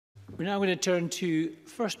We're now going to turn to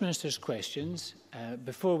First Minister's questions.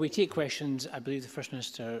 Before we take questions, I believe the First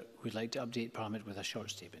Minister would like to update Parliament with a short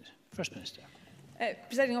statement. First Minister.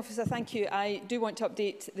 Presiding Officer, thank you. I do want to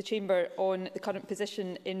update the Chamber on the current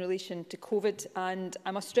position in relation to COVID, and I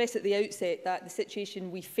must stress at the outset that the situation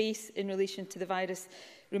we face in relation to the virus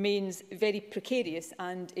remains very precarious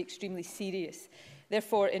and extremely serious.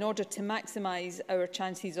 Therefore, in order to maximise our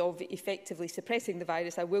chances of effectively suppressing the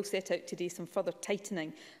virus, I will set out today some further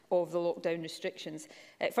tightening of the lockdown restrictions.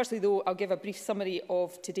 Firstly, though, I'll give a brief summary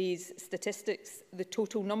of today's statistics. The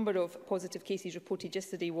total number of positive cases reported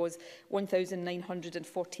yesterday was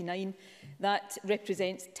 1,949. That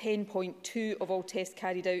represents 10.2% of all tests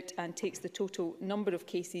carried out and takes the total number of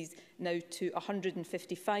cases now to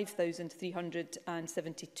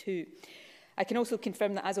 155,372. I can also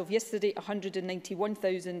confirm that as of yesterday,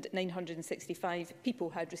 191,965 people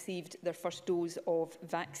had received their first dose of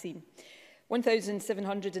vaccine.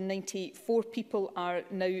 1,794 people are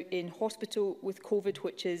now in hospital with COVID,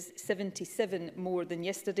 which is 77 more than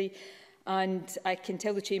yesterday. And I can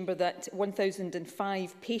tell the Chamber that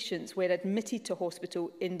 1,005 patients were admitted to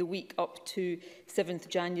hospital in the week up to 7th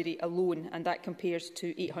January alone, and that compares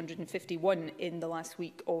to 851 in the last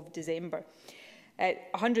week of December.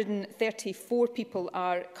 134 people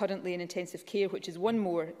are currently in intensive care, which is one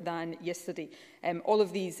more than yesterday. All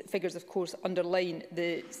of these figures, of course, underline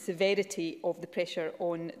the severity of the pressure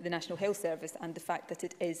on the National Health Service and the fact that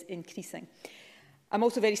it is increasing. I'm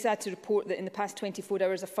also very sad to report that in the past 24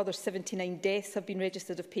 hours, a further 79 deaths have been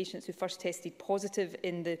registered of patients who first tested positive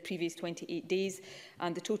in the previous 28 days,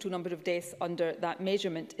 and the total number of deaths under that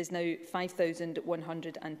measurement is now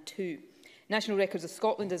 5,102. National Records of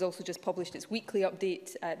Scotland has also just published its weekly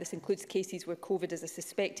update. This includes cases where COVID is a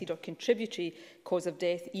suspected or contributory cause of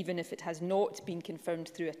death, even if it has not been confirmed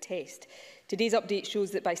through a test. Today's update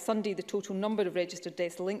shows that by Sunday, the total number of registered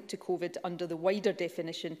deaths linked to COVID under the wider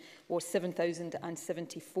definition was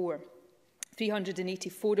 7,074.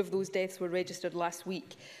 384 of those deaths were registered last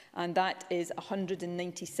week, and that is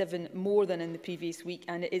 197 more than in the previous week,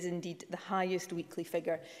 and it is indeed the highest weekly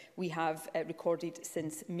figure we have recorded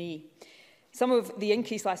since May. Some of the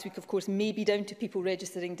increase last week, of course, may be down to people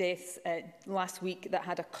registering deaths last week that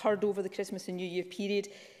had occurred over the Christmas and New Year period.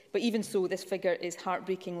 But even so, this figure is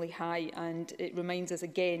heartbreakingly high, and it reminds us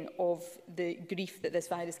again of the grief that this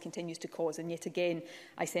virus continues to cause. And yet again,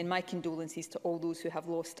 I send my condolences to all those who have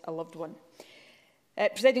lost a loved one.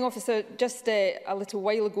 Presiding Officer, just a little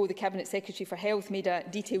while ago, the Cabinet Secretary for Health made a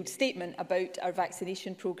detailed statement about our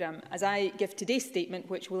vaccination programme. As I give today's statement,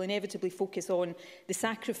 which will inevitably focus on the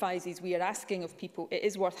sacrifices we are asking of people, it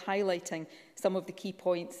is worth highlighting some of the key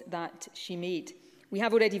points that she made. We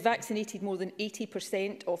have already vaccinated more than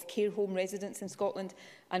 80% of care home residents in Scotland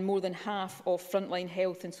and more than half of frontline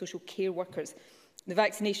health and social care workers. The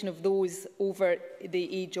vaccination of those over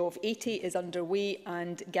the age of 80 is underway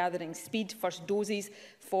and gathering speed. First doses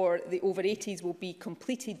for the over 80s will be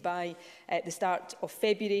completed by the start of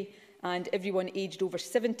February, and everyone aged over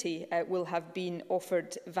 70 will have been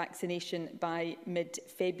offered vaccination by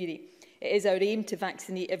mid-February. It is our aim to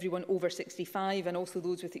vaccinate everyone over 65 and also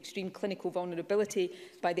those with extreme clinical vulnerability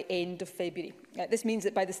by the end of February. This means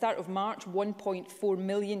that by the start of March, 1.4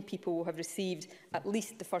 million people will have received at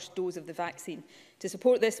least the first dose of the vaccine. To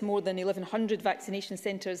support this, more than 1,100 vaccination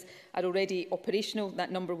centres are already operational.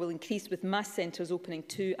 That number will increase with mass centres opening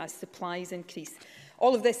too as supplies increase.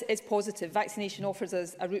 All of this is positive. Vaccination offers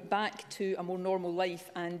us a route back to a more normal life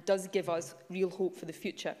and does give us real hope for the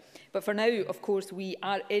future. But for now, of course, we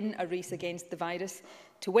are in a race against the virus.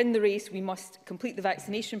 To win the race, we must complete the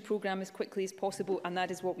vaccination programme as quickly as possible, and that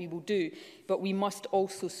is what we will do. But we must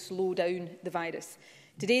also slow down the virus.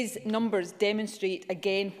 Today's numbers demonstrate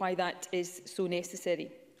again why that is so necessary.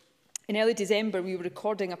 In early December, we were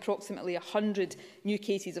recording approximately 100 new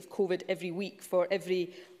cases of COVID every week for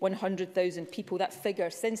every 100,000 people. That figure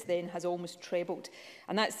since then has almost trebled.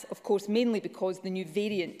 And that's, of course, mainly because the new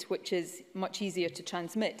variant, which is much easier to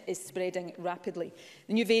transmit, is spreading rapidly.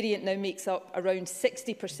 The new variant now makes up around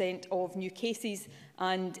 60% of new cases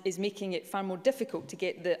and is making it far more difficult to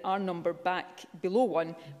get the R number back below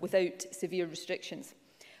 1 without severe restrictions.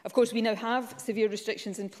 Of course, we now have severe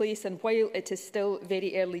restrictions in place, and while it is still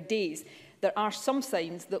very early days, there are some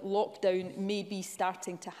signs that lockdown may be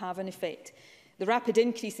starting to have an effect. The rapid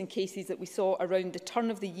increase in cases that we saw around the turn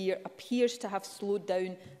of the year appears to have slowed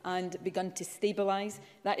down and begun to stabilise.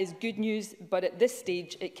 That is good news, but at this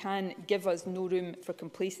stage, it can give us no room for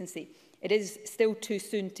complacency. It is still too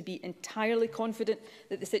soon to be entirely confident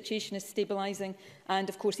that the situation is stabilising, and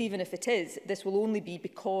of course, even if it is, this will only be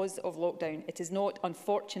because of lockdown. It is not,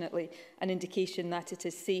 unfortunately, an indication that it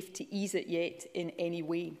is safe to ease it yet in any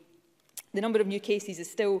way. The number of new cases is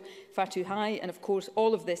still far too high, and of course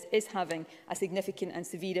all of this is having a significant and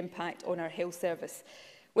severe impact on our health service.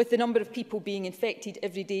 With the number of people being infected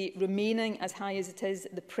every day remaining as high as it is,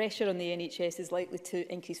 the pressure on the NHS is likely to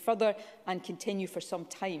increase further and continue for some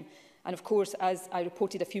time. And of course, as I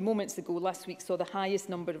reported a few moments ago, last week saw the highest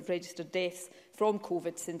number of registered deaths from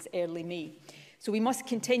COVID since early May. So we must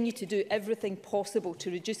continue to do everything possible to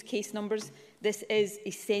reduce case numbers. This is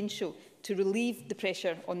essential to relieve the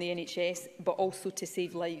pressure on the NHS, but also to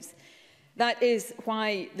save lives. That is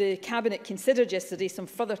why the Cabinet considered yesterday some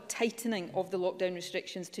further tightening of the lockdown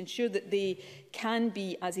restrictions to ensure that they can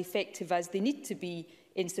be as effective as they need to be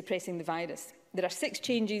in suppressing the virus. There are 6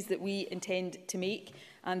 changes that we intend to make,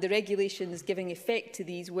 and the regulations giving effect to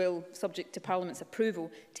these will, subject to Parliament's approval,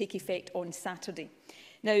 take effect on Saturday.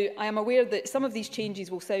 Now, I am aware that some of these changes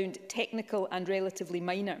will sound technical and relatively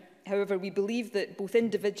minor. However, we believe that both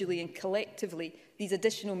individually and collectively, these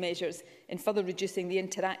additional measures in further reducing the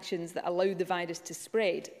interactions that allow the virus to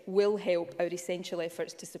spread will help our essential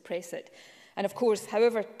efforts to suppress it. And of course,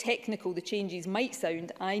 however technical the changes might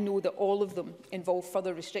sound, I know that all of them involve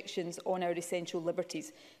further restrictions on our essential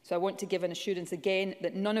liberties. So I want to give an assurance again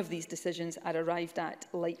that none of these decisions are arrived at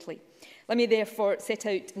lightly. Let me therefore set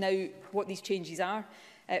out now what these changes are.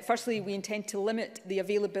 Firstly, we intend to limit the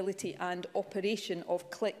availability and operation of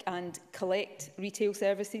click and collect retail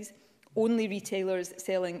services. Only retailers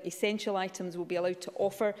selling essential items will be allowed to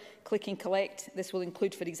offer click and collect. This will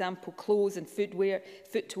include, for example, clothes and footwear,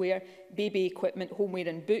 baby equipment, homeware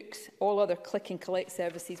and books. All other click and collect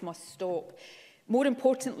services must stop. More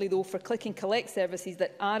importantly, though, for click and collect services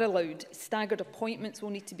that are allowed, staggered appointments will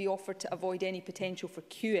need to be offered to avoid any potential for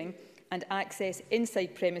queuing, and access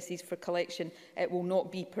inside premises for collection will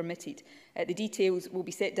not be permitted. The details will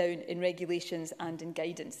be set down in regulations and in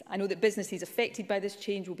guidance. I know that businesses affected by this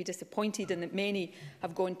change will be disappointed and that many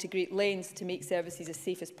have gone to great lengths to make services as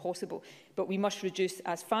safe as possible. But we must reduce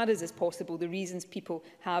as far as is possible the reasons people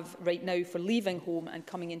have right now for leaving home and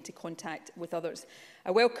coming into contact with others.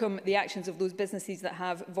 I welcome the actions of those businesses that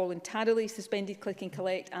have voluntarily suspended click and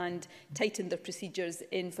collect and tightened their procedures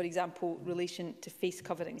in, for example, relation to face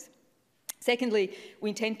coverings. Secondly, we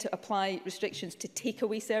intend to apply restrictions to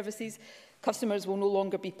takeaway services. Customers will no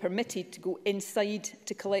longer be permitted to go inside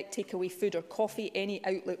to collect takeaway food or coffee. Any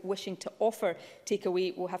outlet wishing to offer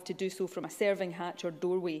takeaway will have to do so from a serving hatch or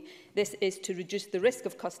doorway. This is to reduce the risk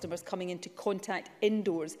of customers coming into contact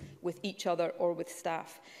indoors with each other or with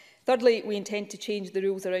staff. Thirdly, we intend to change the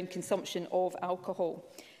rules around consumption of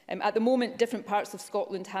alcohol. At the moment, different parts of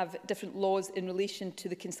Scotland have different laws in relation to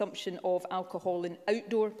the consumption of alcohol in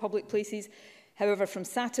outdoor public places. However, from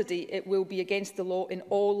Saturday, it will be against the law in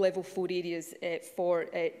all Level 4 areas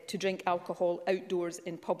to drink alcohol outdoors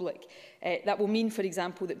in public. That will mean, for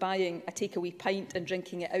example, that buying a takeaway pint and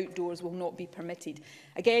drinking it outdoors will not be permitted.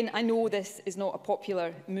 Again, I know this is not a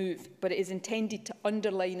popular move, but it is intended to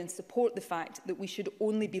underline and support the fact that we should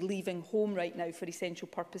only be leaving home right now for essential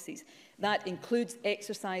purposes. That includes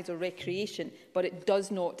exercise or recreation, but it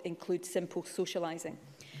does not include simple socialising.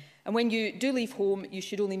 And when you do leave home, you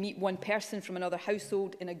should only meet one person from another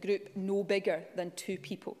household in a group no bigger than 2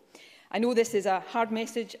 people. I know this is a hard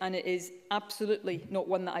message and it is absolutely not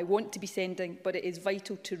one that I want to be sending, but it is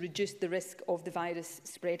vital to reduce the risk of the virus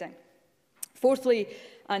spreading. Fourthly,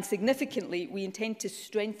 and significantly, we intend to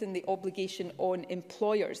strengthen the obligation on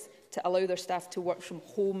employers to allow their staff to work from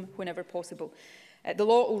home whenever possible. The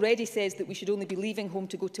law already says that we should only be leaving home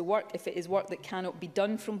to go to work if it is work that cannot be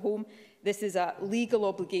done from home. This is a legal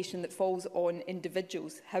obligation that falls on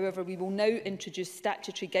individuals. However, we will now introduce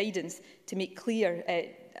statutory guidance to make clear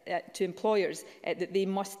to employers that they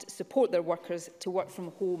must support their workers to work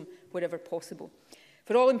from home wherever possible.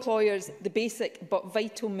 For all employers, the basic but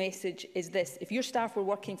vital message is this: if your staff were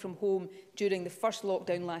working from home during the first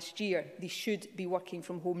lockdown last year, they should be working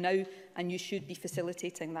from home now, and you should be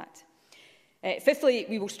facilitating that. Fifthly,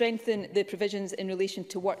 we will strengthen the provisions in relation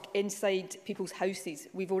to work inside people's houses.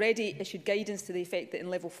 We've already issued guidance to the effect that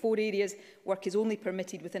in Level 4 areas, work is only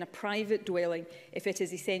permitted within a private dwelling if it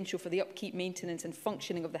is essential for the upkeep, maintenance and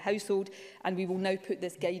functioning of the household, and we will now put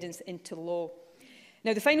this guidance into law.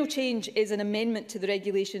 Now, the final change is an amendment to the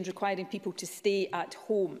regulations requiring people to stay at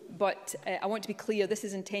home, but I want to be clear, this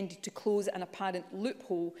is intended to close an apparent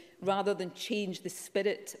loophole rather than change the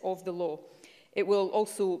spirit of the law. It will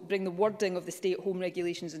also bring the wording of the stay-at-home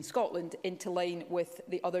regulations in Scotland into line with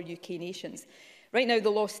the other UK nations. Right now, the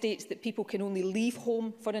law states that people can only leave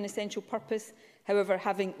home for an essential purpose. However,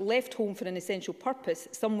 having left home for an essential purpose,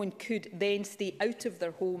 someone could then stay out of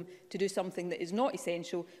their home to do something that is not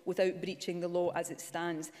essential without breaching the law as it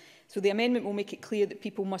stands. So the amendment will make it clear that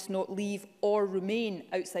people must not leave or remain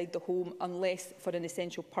outside the home unless for an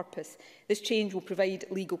essential purpose. This change will provide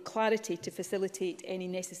legal clarity to facilitate any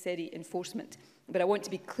necessary enforcement. But I want to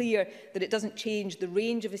be clear that it doesn't change the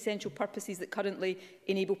range of essential purposes that currently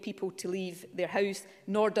enable people to leave their house,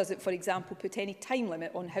 nor does it, for example, put any time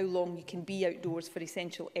limit on how long you can be outdoors for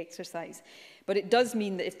essential exercise. But it does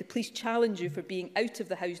mean that if the police challenge you for being out of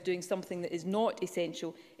the house doing something that is not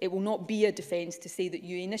essential, it will not be a defence to say that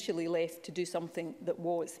you initially left to do something that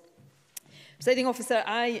was. Presiding Officer,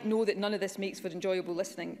 I know that none of this makes for enjoyable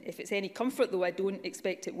listening. If it's any comfort, though I don't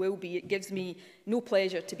expect it will be, it gives me no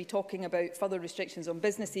pleasure to be talking about further restrictions on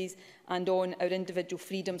businesses and on our individual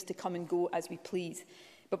freedoms to come and go as we please.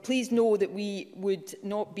 But please know that we would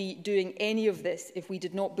not be doing any of this if we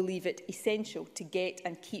did not believe it essential to get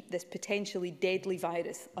and keep this potentially deadly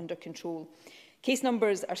virus under control. Case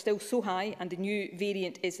numbers are still so high and the new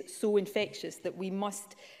variant is so infectious that we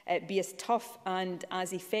must be as tough and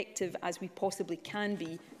as effective as we possibly can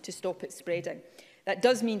be to stop it spreading. That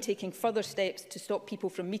does mean taking further steps to stop people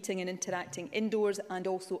from meeting and interacting indoors and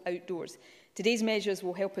also outdoors. Today's measures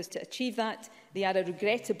will help us to achieve that. They are a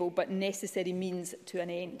regrettable but necessary means to an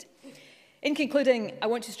end. In concluding, I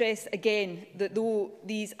want to stress again that though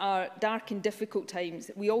these are dark and difficult times,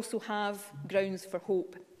 we also have grounds for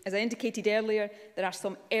hope. As I indicated earlier, there are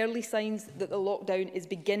some early signs that the lockdown is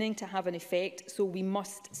beginning to have an effect, so we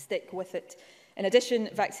must stick with it. In addition,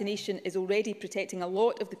 vaccination is already protecting a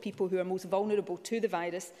lot of the people who are most vulnerable to the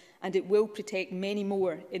virus, and it will protect many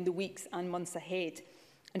more in the weeks and months ahead.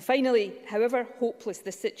 And finally, however hopeless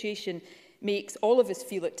this situation makes all of us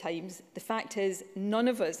feel at times, the fact is none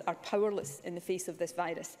of us are powerless in the face of this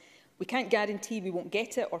virus. We can't guarantee we won't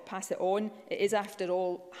get it or pass it on. It is, after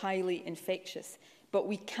all, highly infectious. But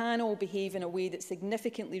we can all behave in a way that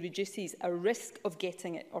significantly reduces our risk of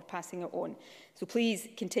getting it or passing it on. So please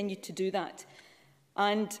continue to do that.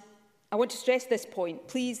 And I want to stress this point.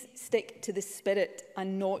 Please stick to the spirit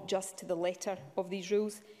and not just to the letter of these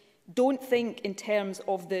rules. Don't think in terms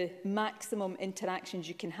of the maximum interactions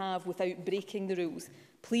you can have without breaking the rules.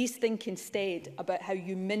 Please think instead about how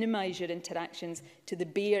you minimise your interactions to the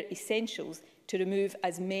bare essentials to remove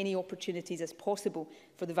as many opportunities as possible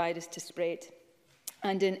for the virus to spread.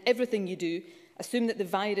 And in everything you do, assume that the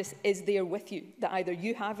virus is there with you, that either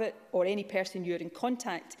you have it or any person you're in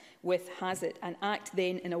contact with has it, and act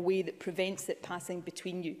then in a way that prevents it passing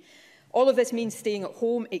between you. All of this means staying at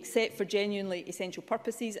home except for genuinely essential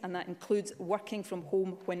purposes, and that includes working from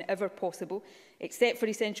home whenever possible. Except for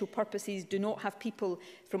essential purposes, do not have people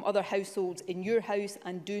from other households in your house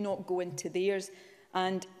and do not go into theirs.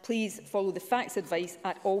 And please follow the facts advice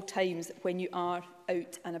at all times when you are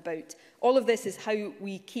out and about. All of this is how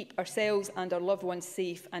we keep ourselves and our loved ones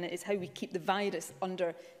safe, and it is how we keep the virus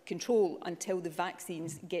under control until the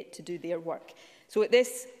vaccines get to do their work. So at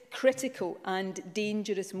this critical and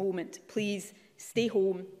dangerous moment, please stay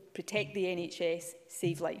home, protect the NHS,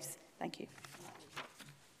 save lives. Thank you.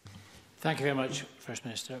 Thank you very much, First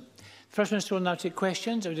Minister. First Minister will now take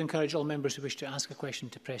questions. I would encourage all members who wish to ask a question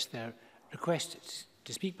to press their request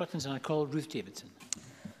to speak buttons, and I call Ruth Davidson.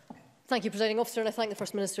 Thank you, Presiding Officer, and I thank the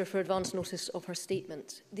First Minister for advance notice of her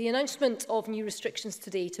statement. The announcement of new restrictions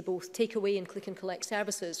today to both takeaway and click and collect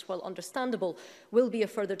services, while understandable, will be a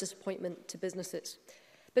further disappointment to businesses.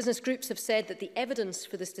 Business groups have said that the evidence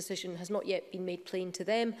for this decision has not yet been made plain to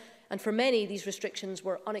them, and for many, these restrictions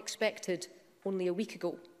were unexpected only a week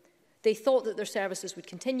ago. They thought that their services would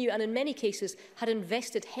continue and in many cases had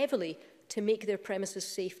invested heavily to make their premises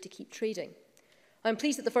safe to keep trading. I am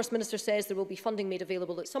pleased that the First Minister says there will be funding made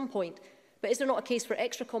available at some point, but is there not a case for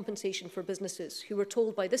extra compensation for businesses who were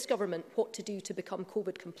told by this government what to do to become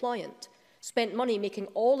COVID compliant, spent money making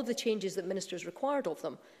all of the changes that ministers required of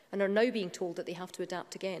them, and are now being told that they have to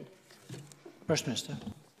adapt again? First Minister.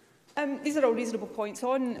 These are all reasonable points.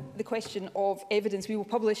 On the question of evidence, we will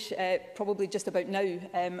publish probably just about now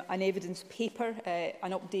an evidence paper,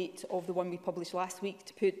 an update of the one we published last week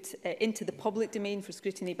to put into the public domain for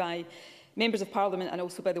scrutiny by members of Parliament and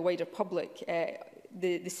also by the wider public.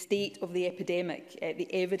 the state of the epidemic, the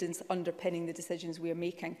evidence underpinning the decisions we are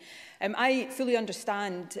making. I fully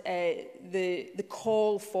understand the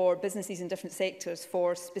call for businesses in different sectors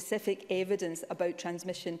for specific evidence about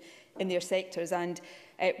transmission in their sectors, and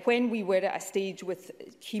when we were at a stage with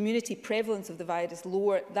community prevalence of the virus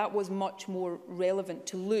lower, that was much more relevant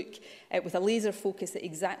to look with a laser focus at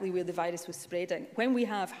exactly where the virus was spreading. When we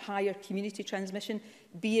have higher community transmission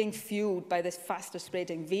being fueled by this faster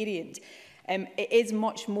spreading variant, it is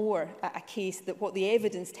much more a case that what the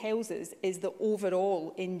evidence tells us is that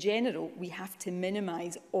overall, in general, we have to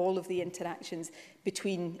minimise all of the interactions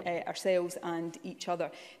between ourselves and each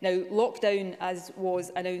other. Now, lockdown, as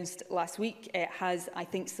was announced last week, has, I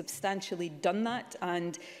think, substantially done that,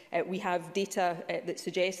 and we have data that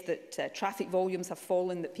suggests that traffic volumes have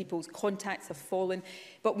fallen, that people's contacts have fallen,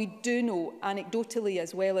 but we do know, anecdotally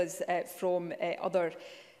as well as from other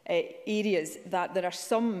areas, that there are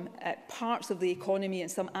some parts of the economy and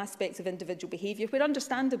some aspects of individual behaviour where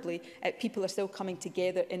understandably people are still coming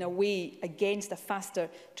together in a way against a faster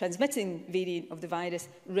transmitting variant of the virus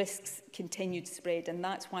risks continued spread, and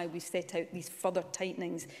that's why we've set out these further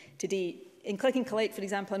tightenings today. In Click and Collect, for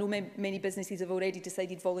example, I know many businesses have already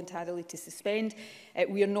decided voluntarily to suspend.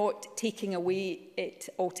 We are not taking away it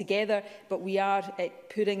altogether, but we are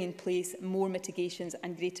putting in place more mitigations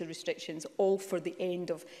and greater restrictions, all for the end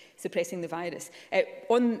of suppressing the virus.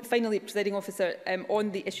 Finally, Presiding Officer,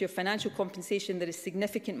 on the issue of financial compensation, there is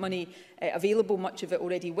significant money available, much of it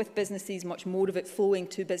already with businesses, much more of it flowing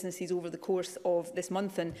to businesses over the course of this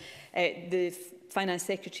month, and the Finance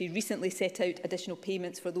Secretary recently set out additional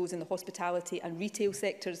payments for those in the hospitality and retail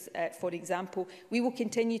sectors, for example. We will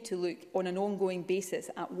continue to look on an ongoing basis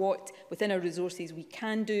at what, within our resources, we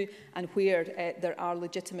can do and where there are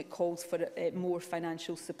legitimate calls for more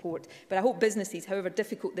financial support. But I hope businesses, however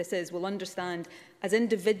difficult this is, will understand, as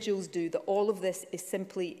individuals do, that all of this is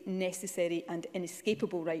simply necessary and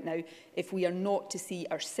inescapable right now if we are not to see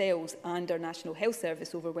ourselves and our National Health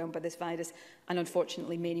Service overwhelmed by this virus and,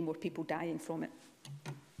 unfortunately, many more people dying from it.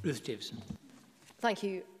 Ruth Davidson. Thank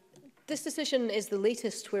you. This decision is the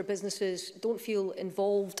latest where businesses don't feel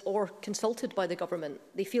involved or consulted by the government.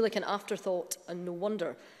 They feel like an afterthought, and no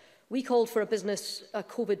wonder. We called for a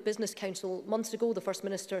COVID Business Council months ago. The First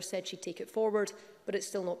Minister said she'd take it forward, but it's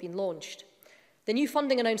still not been launched. The new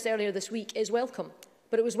funding announced earlier this week is welcome,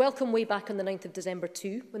 but it was welcome way back on the 9th of December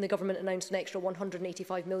too, when the government announced an extra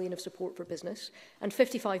 £185 million of support for business and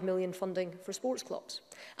 £55 million funding for sports clubs.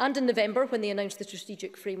 And in November, when they announced the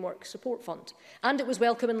Strategic Framework Support Fund. And it was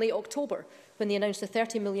welcome in late October, when they announced a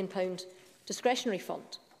 £30 million discretionary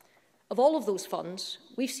fund. Of all of those funds,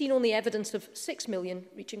 we've seen only evidence of £6 million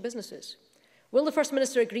reaching businesses. Will the First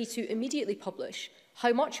Minister agree to immediately publish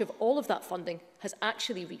how much of all of that funding has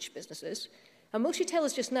actually reached businesses? And will she tell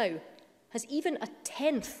us just now, has even a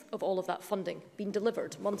tenth of all of that funding been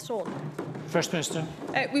delivered months on? First Minister.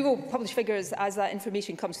 We will publish figures as that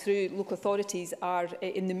information comes through. Local authorities are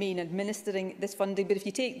in the main administering this funding, but if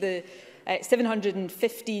you take the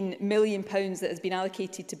 £715 million that has been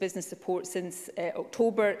allocated to business support since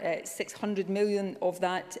October, £600 million of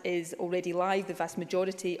that is already live. The vast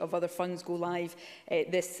majority of other funds go live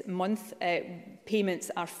this month.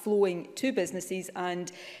 Payments are flowing to businesses,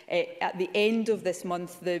 and at the end of this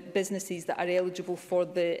month, the businesses that are eligible for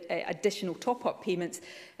the additional top-up payments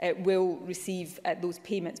will receive those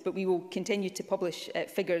payments, but we will continue to publish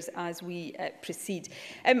figures as we proceed.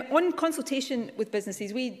 On consultation with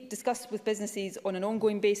businesses, we discuss with businesses on an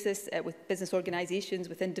ongoing basis, with business organisations,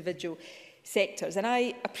 with individual sectors, and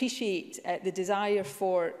I appreciate the desire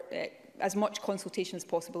for as much consultation as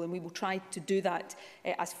possible, and we will try to do that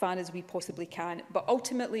as far as we possibly can. But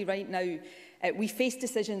ultimately, right now, we face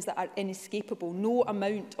decisions that are inescapable. No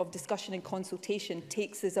amount of discussion and consultation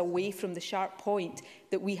takes us away from the sharp point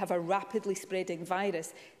that we have a rapidly spreading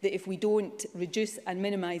virus that, if we don't reduce and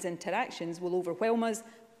minimise interactions, will overwhelm us,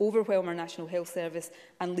 overwhelm our National Health Service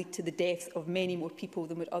and lead to the deaths of many more people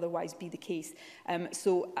than would otherwise be the case.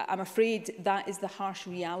 So I'm afraid that is the harsh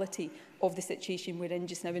reality of the situation we're in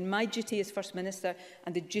just now. And my duty as First Minister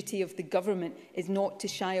and the duty of the government is not to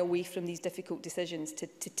shy away from these difficult decisions, to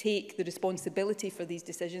take the responsibility for these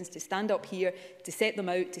decisions, to stand up here, to set them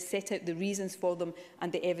out, to set out the reasons for them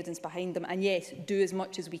and the evidence behind them, and yes, do as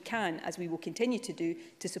much as we can, as we will continue to do,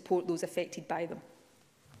 to support those affected by them.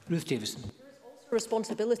 Ruth Davidson.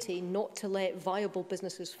 Responsibility not to let viable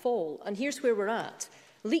businesses fall. And here's where we're at.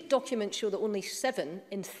 Leaked documents show that only 7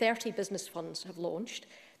 in 30 business funds have launched.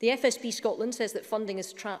 The FSB Scotland says that funding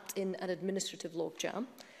is trapped in an administrative logjam.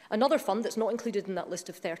 Another fund that's not included in that list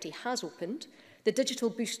of 30 has opened. The Digital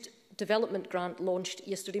Boost Development Grant launched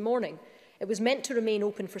yesterday morning. It was meant to remain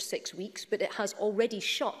open for 6 weeks, but it has already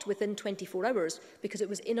shut within 24 hours because it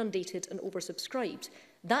was inundated and oversubscribed.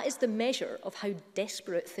 That is the measure of how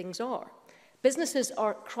desperate things are. Businesses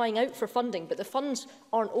are crying out for funding, but the funds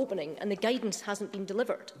aren't opening and the guidance hasn't been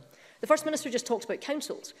delivered. The First Minister just talked about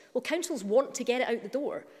councils. Well, councils want to get it out the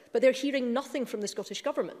door, but they're hearing nothing from the Scottish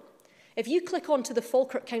Government. If you click onto the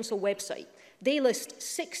Falkirk Council website, they list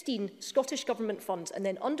 16 Scottish Government funds, and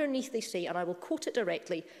then underneath they say, and I will quote it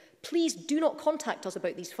directly, "Please do not contact us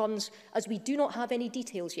about these funds as we do not have any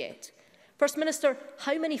details yet." First Minister,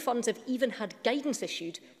 how many funds have even had guidance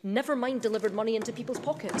issued, never mind delivered money into people's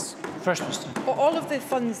pockets? First Minister. All of the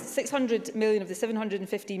funds, 600 million of the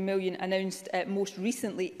 750 million announced most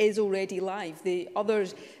recently, is already live. The other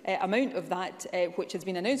amount of that, which has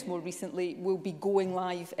been announced more recently, will be going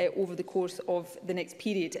live over the course of the next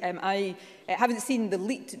period. I haven't seen the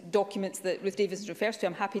leaked documents that Ruth Davis refers to.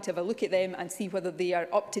 I'm happy to have a look at them and see whether they are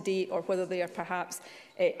up to date or whether they are perhaps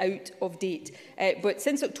out of date. But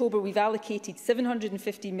since October, we've allocated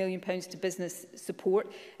 £750 million to business support.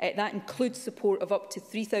 That includes support of up to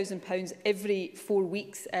 £3,000 every 4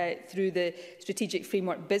 weeks through the Strategic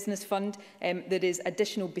Framework Business Fund. There is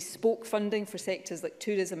additional bespoke funding for sectors like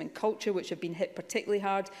tourism and culture, which have been hit particularly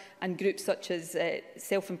hard, and groups such as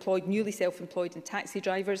self-employed, newly self-employed and taxi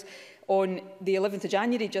drivers. On the 11th of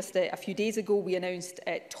January, just a few days ago, we announced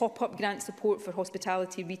top-up grant support for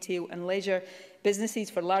hospitality, retail and leisure businesses.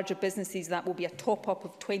 For larger businesses, that will be a top-up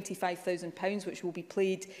of £25,000, which will be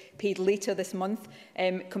paid later this month.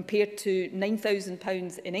 Compared to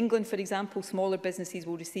 £9,000 in England, for example, smaller businesses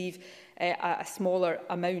will receive a smaller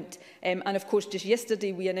amount. And of course, just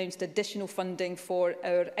yesterday, we announced additional funding for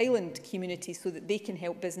our island communities so that they can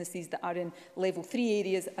help businesses that are in level 3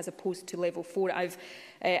 areas as opposed to level 4. I've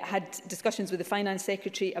had discussions with the Finance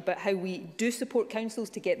Secretary about how we do support councils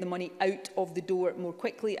to get the money out of the door more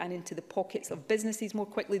quickly and into the pockets of businesses more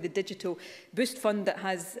quickly. The Digital Boost Fund that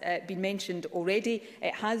has been mentioned already,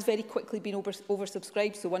 it has very quickly been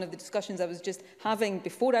oversubscribed. So one of the discussions I was just having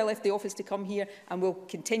before I left the office to come here, and will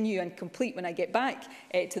continue and complete when I get back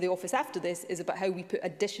to the office after this, is about how we put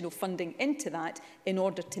additional funding into that in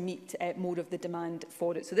order to meet more of the demand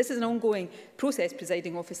for it. So this is an ongoing process,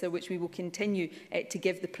 Presiding Officer, which we will continue to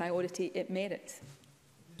give the priority it merits.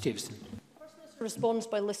 Davison. First Minister responds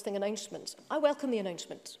by listing announcements. I welcome the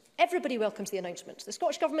announcements. Everybody welcomes the announcements. The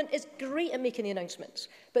Scottish Government is great at making the announcements,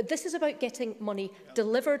 but this is about getting money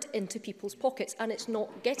delivered into people's pockets, and it's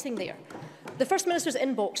not getting there. The First Minister's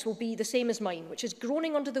inbox will be the same as mine, which is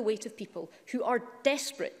groaning under the weight of people who are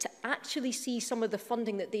desperate to actually see some of the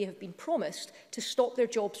funding that they have been promised to stop their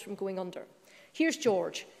jobs from going under. Here's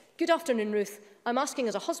George. Good afternoon, Ruth. I'm asking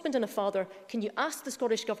as a husband and a father, can you ask the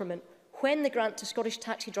Scottish Government when the grant to Scottish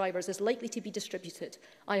taxi drivers is likely to be distributed?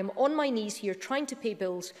 I am on my knees here trying to pay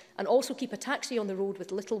bills and also keep a taxi on the road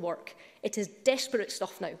with little work. It is desperate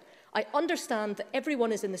stuff now. I understand that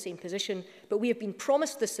everyone is in the same position, but we have been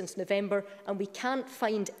promised this since November and we can't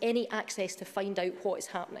find any access to find out what is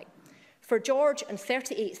happening. For George and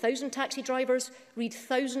 38,000 taxi drivers, read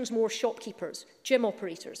thousands more shopkeepers, gym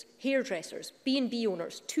operators, hairdressers, B&B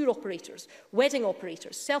owners, tour operators, wedding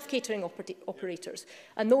operators, self-catering operators,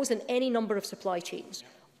 and those in any number of supply chains,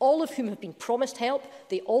 all of whom have been promised help.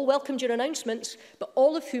 They all welcomed your announcements, but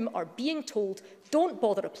all of whom are being told, don't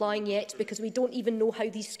bother applying yet because we don't even know how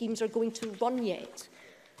these schemes are going to run yet.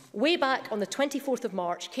 Way back on the 24th of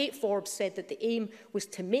March, Kate Forbes said that the aim was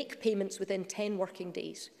to make payments within 10 working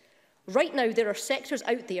days. Right now, there are sectors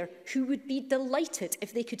out there who would be delighted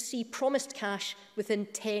if they could see promised cash within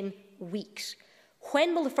 10 weeks.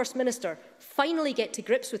 When will the First Minister finally get to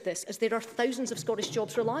grips with this, as there are thousands of Scottish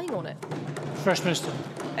jobs relying on it? First Minister.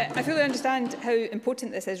 I fully understand how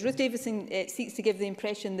important this is. Ruth Davison seeks to give the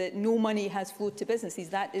impression that no money has flowed to businesses.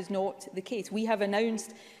 That is not the case. We have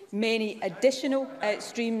announced many additional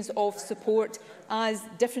streams of support as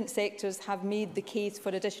different sectors have made the case for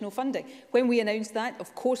additional funding. When we announce that,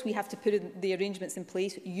 of course, we have to put the arrangements in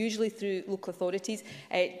place, usually through local authorities.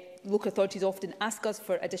 Local authorities often ask us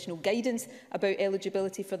for additional guidance about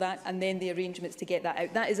eligibility for that, and then the arrangements to get that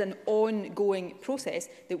out. That is an ongoing process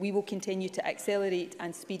that we will continue to accelerate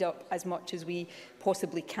and speed up as much as we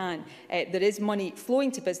possibly can. There is money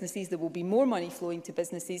flowing to businesses. There will be more money flowing to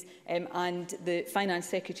businesses, and the Finance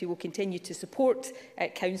Secretary will continue to support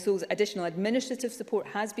councils. Additional administrative support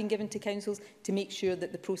has been given to councils to make sure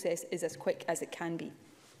that the process is as quick as it can be.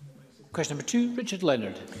 Question number 2, Richard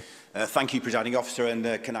Leonard. Thank you, Presiding Officer,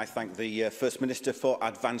 and can I thank the First Minister for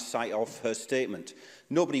advance sight of her statement.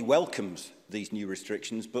 Nobody welcomes these new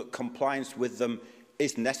restrictions, but compliance with them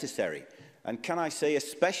is necessary. And can I say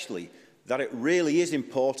especially that it really is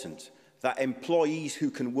important that employees who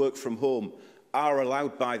can work from home are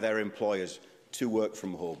allowed by their employers to work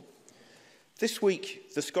from home. This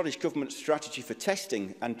week, the Scottish Government's strategy for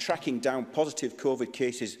testing and tracking down positive COVID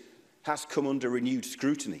cases has come under renewed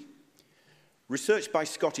scrutiny. Research by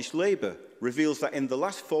Scottish Labour reveals that in the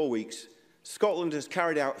last 4 weeks, Scotland has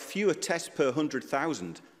carried out fewer tests per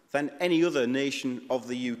 100,000 than any other nation of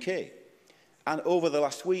the UK. And over the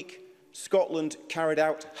last week, Scotland carried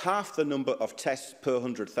out half the number of tests per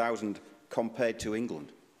 100,000 compared to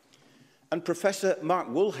England. And Professor Mark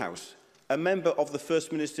Woolhouse, a member of the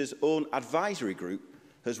First Minister's own advisory group,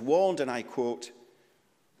 has warned, and I quote,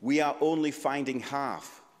 "We are only finding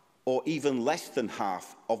half, or even less than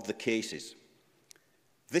half, of the cases.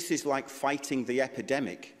 This is like fighting the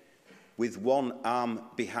epidemic with one arm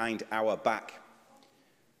behind our back."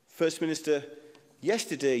 First Minister,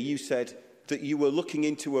 yesterday you said that you were looking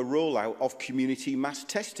into a rollout of community mass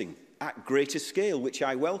testing at greater scale, which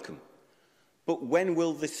I welcome. But when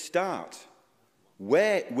will this start?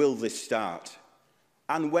 Where will this start?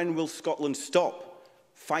 And when will Scotland stop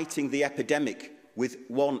fighting the epidemic with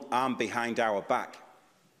one arm behind our back?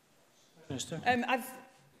 Minister. I've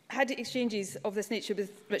had exchanges of this nature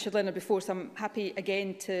with Richard Leonard before, so I'm happy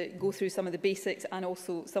again to go through some of the basics and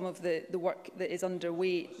also some of the work that is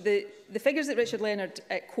underway. The figures that Richard Leonard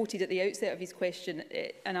quoted at the outset of his question,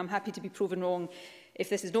 and I'm happy to be proven wrong if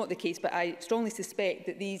this is not the case, but I strongly suspect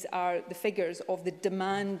that these are the figures of the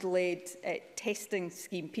demand-led testing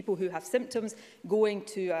scheme, people who have symptoms going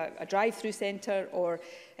to a drive-through centre or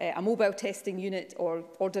a mobile testing unit or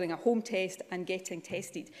ordering a home test and getting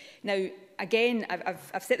tested. Now, again,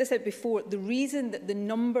 I've set this out before, the reason that the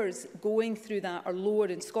numbers going through that are lower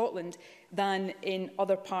in Scotland than in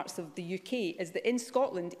other parts of the UK is that in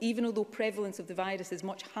Scotland, even although prevalence of the virus is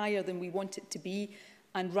much higher than we want it to be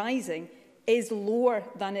and rising, is lower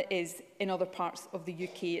than it is in other parts of the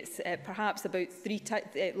UK. It's perhaps about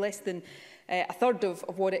less than a third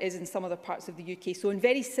of what it is in some other parts of the UK. So in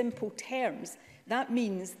very simple terms, that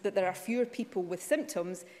means that there are fewer people with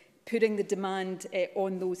symptoms putting the demand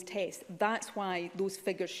on those tests. That's why those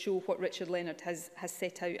figures show what Richard Leonard has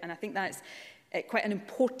set out. And I think that's quite an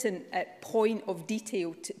important point of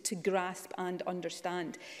detail to grasp and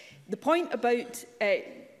understand. The point about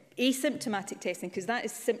asymptomatic testing, because that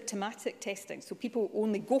is symptomatic testing. So people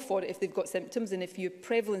only go for it if they've got symptoms, and if your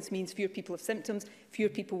prevalence means fewer people have symptoms, fewer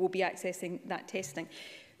people will be accessing that testing.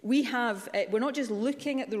 We're not just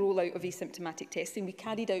looking at the rollout of asymptomatic testing, we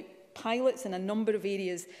carried out pilots in a number of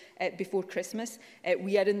areas before Christmas.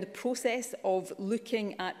 We are in the process of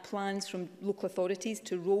looking at plans from local authorities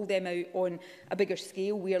to roll them out on a bigger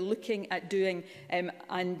scale. We are looking at doing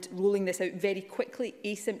and rolling this out very quickly,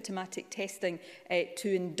 asymptomatic testing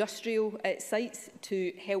to industrial sites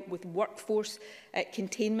to help with workforce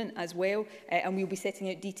containment as well. And we'll be setting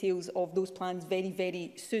out details of those plans very,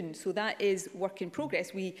 very soon. So that is work in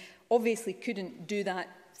progress. We obviously couldn't do that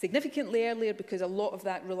significantly earlier because a lot of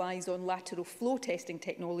that relies on lateral flow testing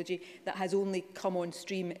technology that has only come on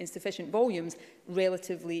stream in sufficient volumes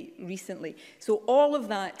relatively recently. So all of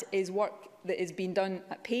that is work that is being done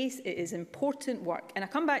at pace. It is important work. And I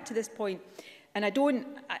come back to this point, and I don't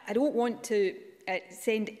want to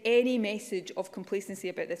send any message of complacency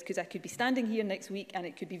about this, because I could be standing here next week and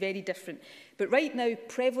it could be very different. But right now,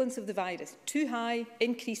 prevalence of the virus, too high,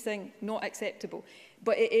 increasing, not acceptable.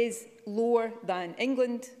 But it is lower than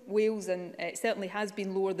England, Wales, and it certainly has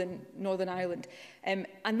been lower than Northern Ireland. And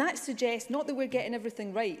that suggests not that we're getting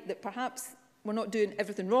everything right, that perhaps we're not doing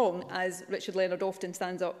everything wrong, as Richard Leonard often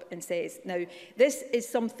stands up and says. Now, this is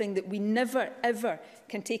something that we never, ever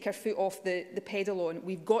can take our foot off the pedal on.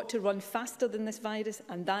 We've got to run faster than this virus,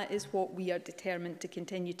 and that is what we are determined to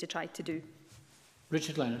continue to try to do.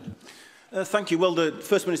 Richard Leonard. Thank you. Well, the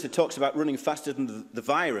First Minister talks about running faster than the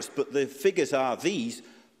virus, but the figures are these.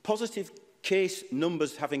 Positive case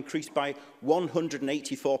numbers have increased by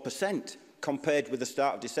 184% compared with the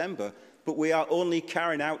start of December, but we are only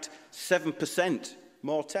carrying out 7%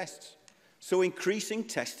 more tests. So increasing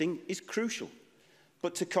testing is crucial.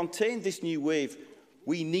 But to contain this new wave,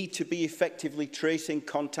 we need to be effectively tracing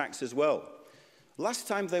contacts as well. Last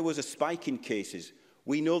time there was a spike in cases,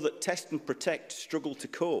 we know that Test and Protect struggled to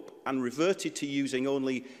cope and reverted to using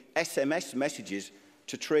only SMS messages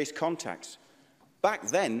to trace contacts. Back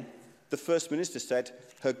then, the First Minister said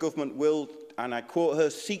her government will, and I quote her,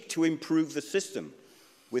 seek to improve the system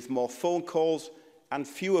with more phone calls and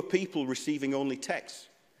fewer people receiving only texts.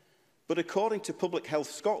 But according to Public Health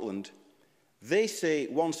Scotland, they say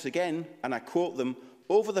once again, and I quote them,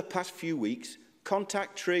 over the past few weeks,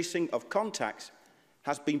 contact tracing of contacts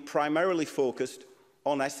has been primarily focused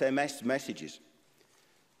on SMS messages.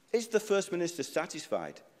 Is the First Minister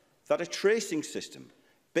satisfied that a tracing system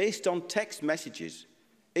based on text messages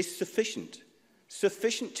is sufficient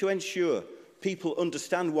to ensure people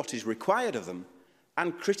understand what is required of them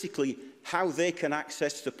and, critically, how they can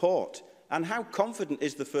access support? And how confident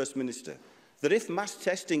is the First Minister that if mass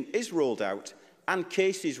testing is rolled out and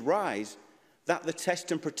cases rise, that the Test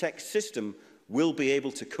and Protect system will be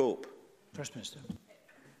able to cope? First Minister.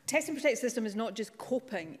 Test and Protect system is not just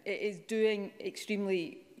coping, it is doing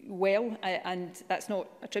extremely well, and that's not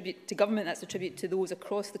a tribute to government, that's a tribute to those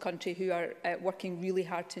across the country who are working really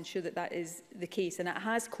hard to ensure that that is the case. And it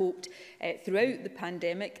has coped throughout the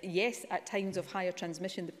pandemic. Yes, at times of higher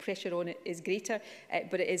transmission, the pressure on it is greater,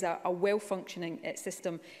 but it is a well-functioning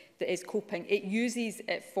system that is coping. It uses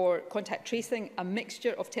for contact tracing a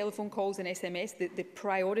mixture of telephone calls and SMS. The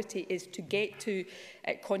priority is to get to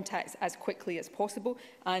contacts as quickly as possible.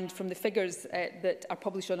 And from the figures that are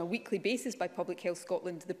published on a weekly basis by Public Health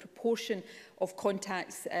Scotland, the proportion of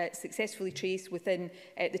contacts successfully traced within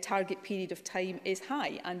the target period of time is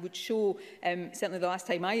high, and would show, certainly the last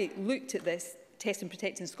time I looked at this, Test and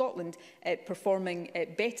Protect in Scotland performing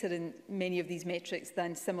better in many of these metrics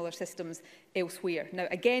than similar systems elsewhere. Now,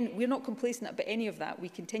 again, we're not complacent about any of that. We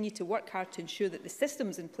continue to work hard to ensure that the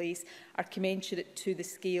systems in place are commensurate to the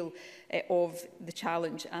scale of the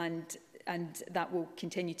challenge, and that will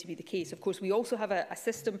continue to be the case. Of course, we also have a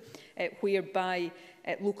system whereby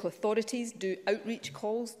local authorities do outreach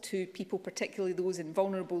calls to people, particularly those in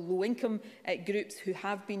vulnerable low-income groups who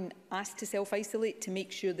have been asked to self-isolate, to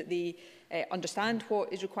make sure that they understand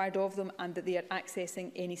what is required of them and that they are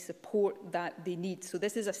accessing any support that they need. So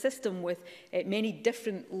this is a system with many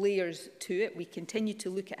different layers to it. We continue to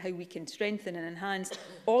look at how we can strengthen and enhance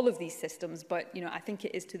all of these systems, but I think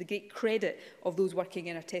it is to the great credit of those working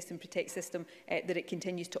in our Test and Protect system that it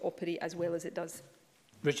continues to operate as well as it does.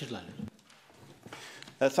 Richard Leonard.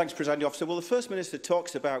 Thanks, Presiding Officer. Well, the First Minister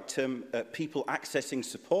talks about people accessing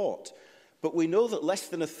support, but we know that less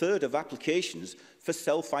than a third of applications for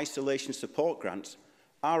self-isolation support grants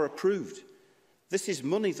are approved. This is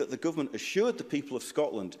money that the government assured the people of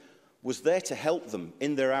Scotland was there to help them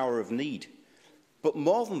in their hour of need. But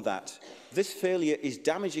more than that, this failure is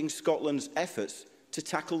damaging Scotland's efforts to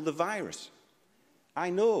tackle the virus.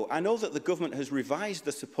 I know that the government has revised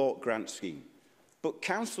the support grant scheme, but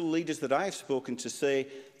council leaders that I have spoken to say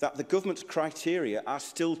that the government's criteria are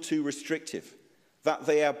still too restrictive, that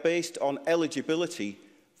they are based on eligibility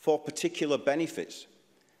for particular benefits.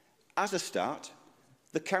 As a start,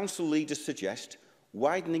 the council leaders suggest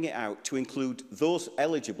widening it out to include those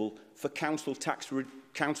eligible for council tax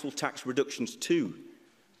reductions too.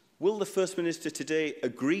 Will the First Minister today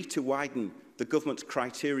agree to widen the government's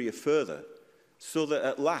criteria further so that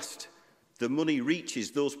at last the money reaches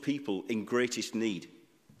those people in greatest need?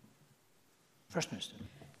 First Minister.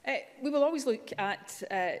 We will always look at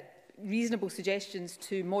reasonable suggestions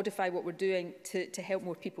to modify what we're doing to help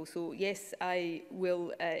more people. So yes, I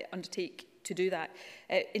will undertake to do that.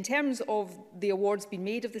 In terms of the awards being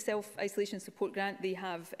made of the self-isolation support grant, they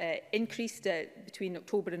have increased between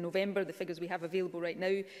October and November. The figures we have available right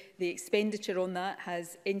now, the expenditure on that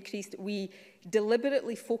has increased. We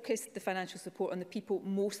deliberately focused the financial support on the people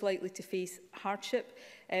most likely to face hardship,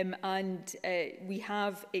 and we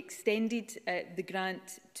have extended the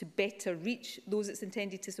grant to better reach those it's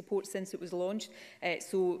intended to support since it was launched.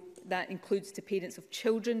 So that includes to parents of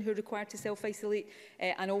children who are required to self-isolate,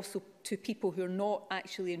 and also to people who are not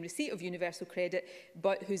actually in receipt of universal credit,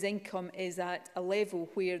 but whose income is at a level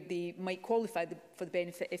where they might qualify for the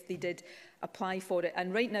benefit if they did apply for it.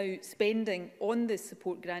 And right now, spending on this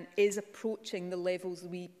support grant is approaching the levels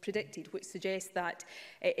we predicted, which suggests that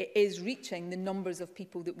it is reaching the numbers of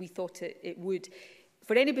people that we thought it would.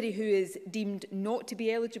 For anybody who is deemed not to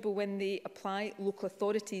be eligible when they apply, local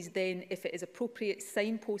authorities then, if it is appropriate,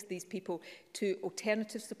 signpost these people to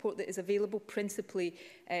alternative support that is available, principally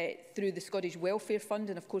through the Scottish Welfare Fund.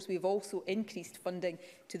 And of course, we have also increased funding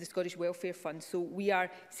to the Scottish Welfare Fund. So we are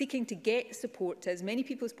seeking to get support to as many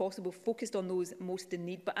people as possible, focused on those most in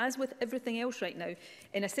need. But as with everything else right now,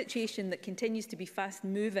 in a situation that continues to be fast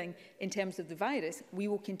moving in terms of the virus, we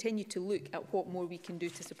will continue to look at what more we can do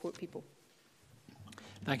to support people.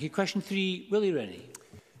 Thank you. Question 3, Willie Rennie.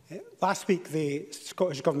 Last week, the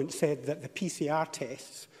Scottish Government said that the PCR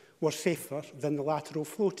tests were safer than the lateral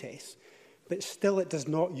flow tests, but still it does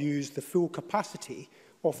not use the full capacity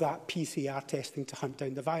of that PCR testing to hunt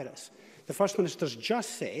down the virus. The First Minister's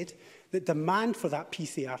just said that demand for that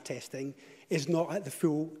PCR testing is not at the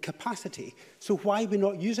full capacity. So why are we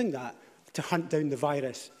not using that to hunt down the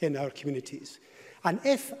virus in our communities? And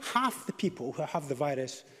if half the people who have the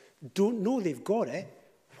virus don't know they've got it,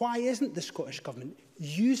 why isn't the Scottish Government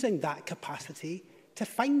using that capacity to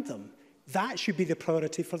find them. That should be the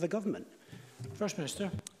priority for the government. First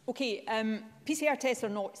Minister. Okay, PCR tests are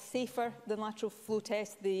not safer than lateral flow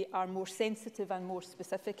tests. They are more sensitive and more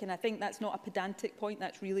specific, and I think that's not a pedantic point.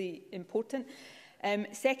 That's really important.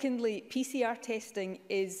 Secondly, PCR testing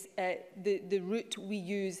is the route we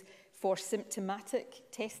use for symptomatic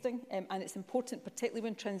testing, and it's important, particularly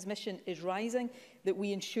when transmission is rising, that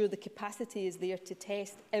we ensure the capacity is there to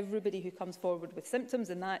test everybody who comes forward with symptoms,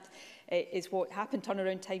 and that is what happened.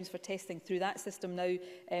 Turnaround times for testing through that system now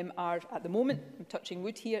are, at the moment, I'm touching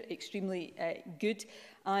wood here, extremely good.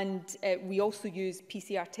 And we also use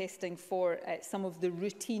PCR testing for some of the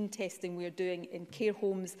routine testing we are doing in care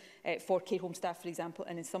homes, for care home staff, for example,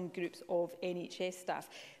 and in some groups of NHS staff.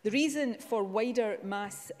 The reason for wider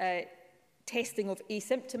mass testing of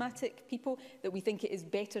asymptomatic people, that we think it is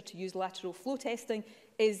better to use lateral flow testing,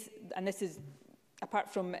 is, and this is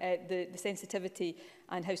apart from the sensitivity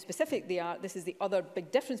and how specific they are, this is the other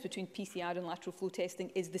big difference between PCR and lateral flow testing,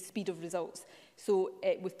 is the speed of results. So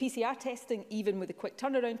with PCR testing, even with the quick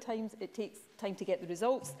turnaround times, it takes time to get the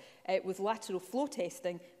results. With lateral flow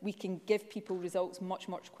testing, we can give people results much,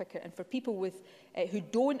 much quicker. And for people with, who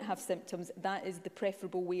don't have symptoms, that is the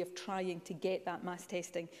preferable way of trying to get that mass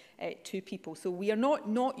testing to people. So we are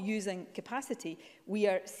not using capacity. We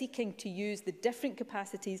are seeking to use the different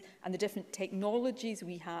capacities and the different technologies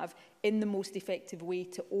we have in the most effective way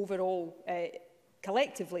to overall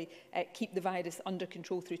collectively keep the virus under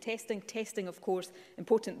control through testing. Testing, of course,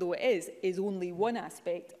 important though it is only one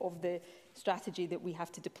aspect of the strategy that we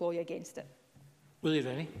have to deploy against it. Willie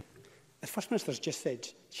Rennie. The First Minister's just said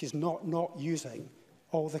she's not using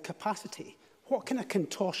all the capacity. What kind of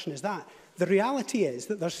contortion is that? The reality is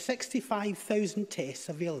that there's 65,000 tests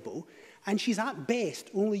available, and she's at best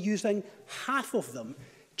only using half of them.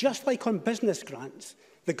 Just like on business grants,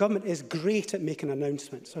 the government is great at making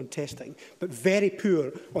announcements on testing, but very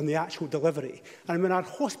poor on the actual delivery. And when our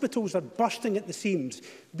hospitals are bursting at the seams,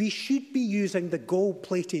 we should be using the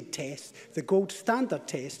gold-plated tests, the gold standard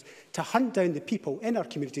tests, to hunt down the people in our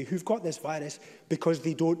community who've got this virus because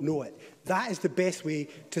they don't know it. That is the best way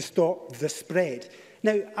to stop the spread.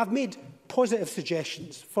 Now, I've made positive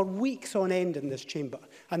suggestions for weeks on end in this chamber,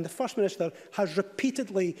 and the First Minister has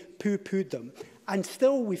repeatedly poo-pooed them. And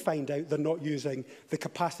still we find out they're not using the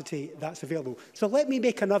capacity that's available. So let me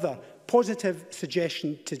make another positive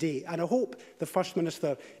suggestion today, and I hope the First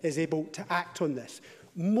Minister is able to act on this.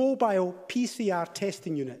 Mobile PCR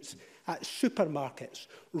testing units at supermarkets,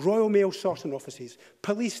 Royal Mail sorting offices,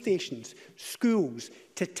 police stations, schools,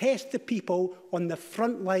 to test the people on the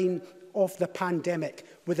front line of the pandemic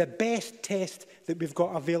with the best test that we've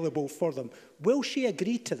got available for them. Will she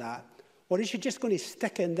agree to that? Or is she just going to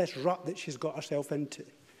stick in this rut that she's got herself into?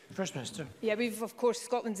 First Minister. Yeah, of course,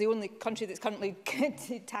 Scotland's the only country that's currently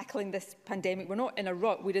tackling this pandemic. We're not in a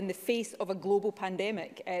rut. We're in the face of a global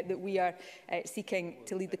pandemic that we are seeking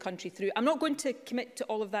to lead the country through. I'm not going to commit to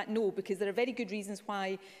all of that, no, because there are very good reasons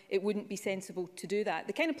why it wouldn't be sensible to do that.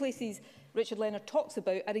 The kind of places Richard Leonard talks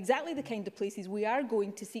about are exactly the kind of places we are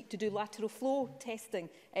going to seek to do lateral flow testing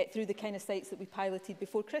through the kind of sites that we piloted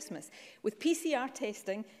before Christmas. With PCR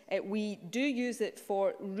testing, we do use it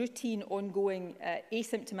for routine, ongoing,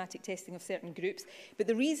 asymptomatic testing of certain groups. But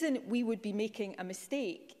the reason we would be making a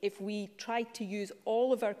mistake if we tried to use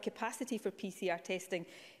all of our capacity for PCR testing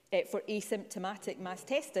for asymptomatic mass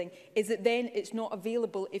testing is that then it's not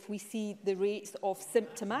available if we see the rates of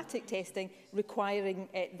symptomatic testing requiring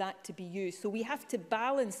that to be used. So we have to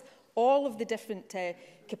balance all of the different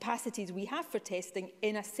capacities we have for testing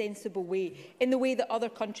in a sensible way, in the way that other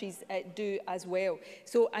countries do as well.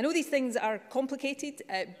 So I know these things are complicated,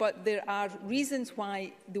 but there are reasons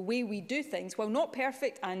why the way we do things, while not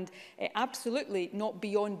perfect and absolutely not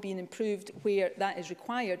beyond being improved where that is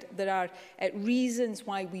required, there are reasons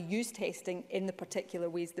why we use testing in the particular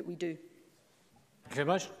ways that we do. Thank you very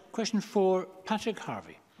much. Question 4, Patrick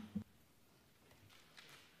Harvey.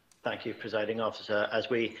 Thank you, Presiding Officer. As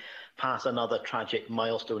we pass another tragic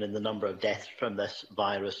milestone in the number of deaths from this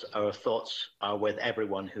virus, our thoughts are with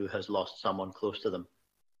everyone who has lost someone close to them.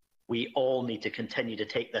 We all need to continue to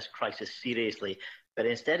take this crisis seriously, but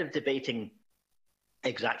instead of debating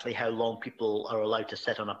exactly how long people are allowed to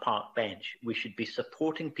sit on a park bench, we should be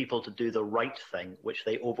supporting people to do the right thing, which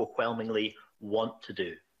they overwhelmingly want to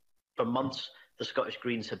do. For months, the Scottish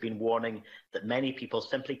Greens have been warning that many people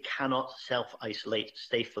simply cannot self-isolate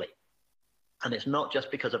safely. And it's not just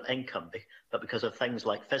because of income, but because of things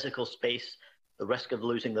like physical space, the risk of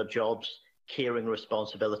losing their jobs, caring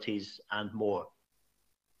responsibilities, and more.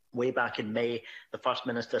 Way back in May, the First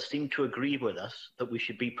Minister seemed to agree with us that we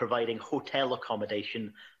should be providing hotel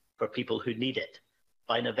accommodation for people who need it.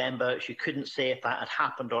 By November, she couldn't say if that had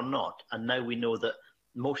happened or not, and now we know that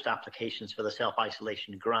most applications for the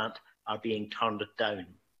self-isolation grant are being turned down.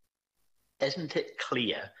 Isn't it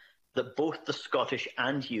clear that both the Scottish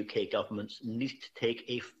and UK governments need to take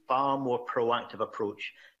a far more proactive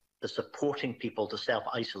approach to supporting people to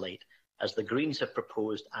self-isolate, as the Greens have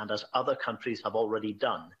proposed and as other countries have already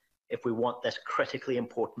done, if we want this critically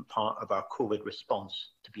important part of our COVID response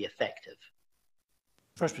to be effective?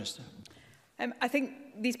 First Minister. I think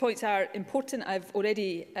these points are important. I've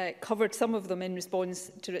already covered some of them in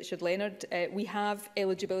response to Richard Leonard. We have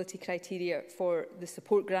eligibility criteria for the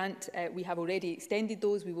support grant. We have already extended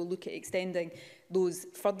those. We will look at extending those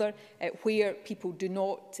further. Where people do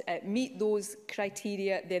not meet those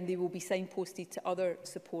criteria, then they will be signposted to other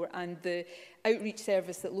support. And the outreach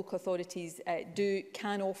service that local authorities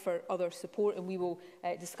can offer other support, and we will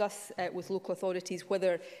discuss with local authorities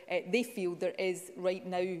whether they feel there is right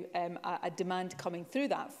now a demand coming through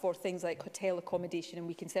that for things like hotel accommodation, and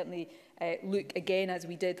we can certainly look again, as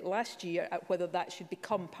we did last year, at whether that should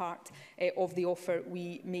become part of the offer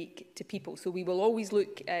we make to people. So we will always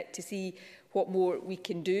look to see what more we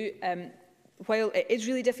can do. While it is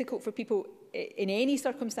really difficult for people in any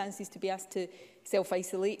circumstances to be asked to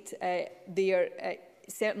self-isolate, there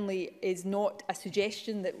certainly is not a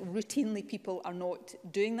suggestion that routinely people are not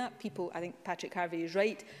doing that. People, I think Patrick Harvey is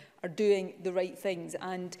right, are doing the right things.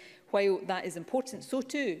 And while that is important, so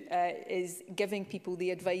too is giving people the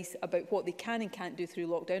advice about what they can and can't do through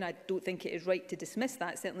lockdown. I don't think it is right to dismiss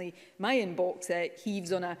that. Certainly my inbox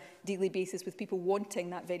heaves on a daily basis with people wanting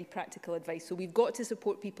that very practical advice. So we've got to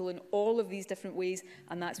support people in all of these different ways,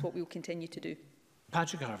 and that's what we'll continue to do.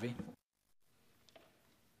 Patrick Harvey.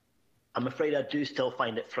 I'm afraid I do still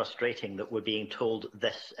find it frustrating that we're being told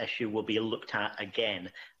this issue will be looked at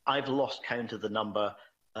again. I've lost count of the number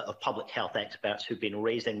of public health experts who've been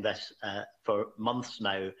raising this for months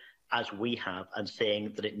now, as we have, and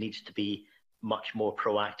saying that it needs to be much more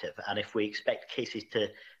proactive. And if we expect cases to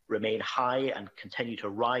remain high and continue to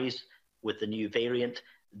rise with the new variant,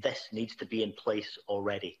 this needs to be in place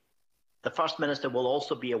already. The First Minister will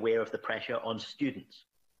also be aware of the pressure on students.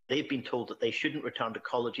 They've been told that they shouldn't return to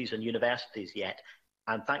colleges and universities yet,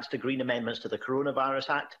 and thanks to Green amendments to the Coronavirus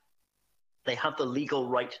Act, they have the legal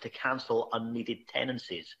right to cancel unneeded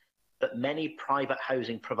tenancies. But many private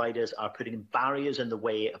housing providers are putting barriers in the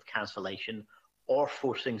way of cancellation or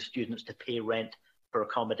forcing students to pay rent for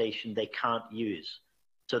accommodation they can't use.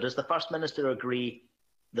 So does the First Minister agree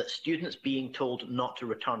that students being told not to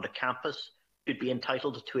return to campus should be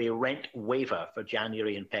entitled to a rent waiver for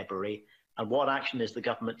January and February? And what action is the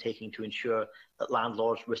government taking to ensure that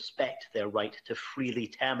landlords respect their right to freely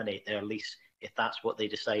terminate their lease if that's what they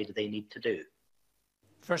decide they need to do?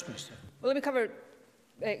 First Minister. Well, let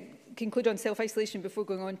me conclude on self-isolation before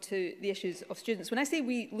going on to the issues of students. When I say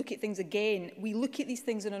we look at things again, we look at these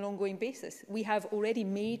things on an ongoing basis. We have already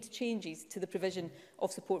made changes to the provision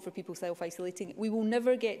of support for people self-isolating. We will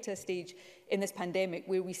never get to a stage in this pandemic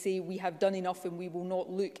where we say we have done enough and we will not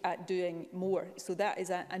look at doing more. So that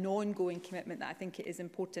is an ongoing commitment that I think it is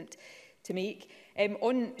important to make.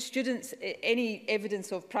 On students, any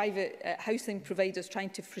evidence of private housing providers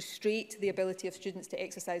trying to frustrate the ability of students to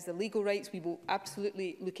exercise their legal rights, we will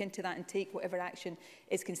absolutely look into that and take whatever action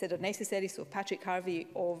is considered necessary. So if Patrick Harvey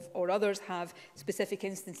or others have specific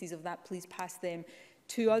instances of that, please pass them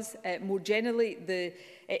to us. More generally, the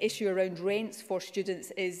issue around rents for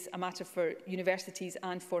students is a matter for universities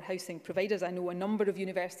and for housing providers. I know a number of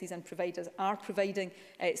universities and providers are providing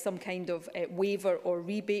some kind of waiver or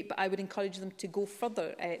rebate, but I would encourage them to go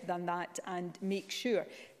further than that and make sure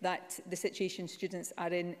that the situation students are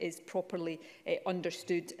in is properly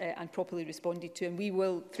understood and properly responded to. And we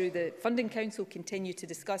will, through the Funding Council, continue to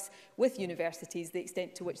discuss with universities the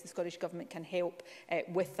extent to which the Scottish Government can help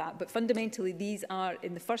with that. But fundamentally, these are,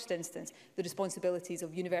 in the first instance, the responsibilities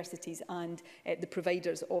of universities and the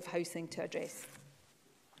providers of housing to address.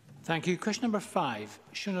 Thank you. Question number 5,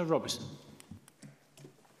 Shona Robertson.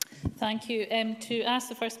 Thank you. To ask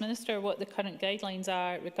the First Minister what the current guidelines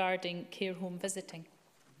are regarding care home visiting.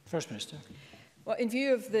 First Minister. Well, in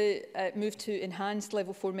view of the move to enhanced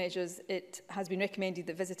level 4 measures, it has been recommended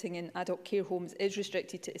that visiting in ad hoc care homes is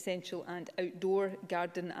restricted to essential and outdoor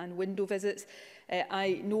garden and window visits.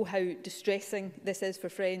 I know how distressing this is for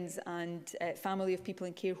friends and family of people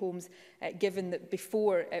in care homes, given that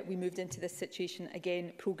before we moved into this situation,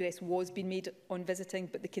 again, progress was being made on visiting,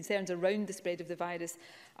 but the concerns around the spread of the virus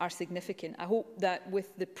are significant. I hope that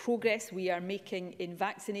with the progress we are making in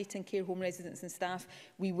vaccinating care home residents and staff,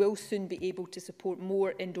 we will soon be able to support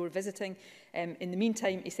more indoor visiting. In the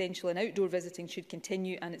meantime, essential and outdoor visiting should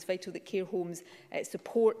continue, and it's vital that care homes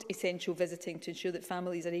support essential visiting to ensure that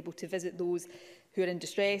families are able to visit those who are in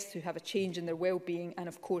distress, who have a change in their well-being, and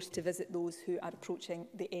of course to visit those who are approaching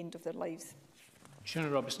the end of their lives.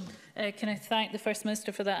 Sharon Robertson. Can I thank the First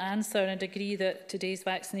Minister for that answer, and agree that today's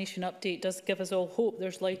vaccination update does give us all hope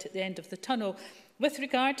there's light at the end of the tunnel. With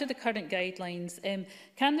regard to the current guidelines,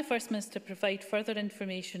 can the First Minister provide further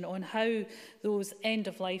information on how those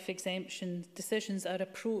end-of-life exemption decisions are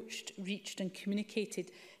approached, reached and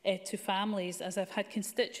communicated to families, as I've had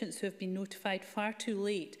constituents who have been notified far too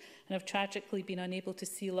late and have tragically been unable to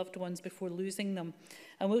see loved ones before losing them?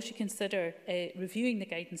 And will she consider reviewing the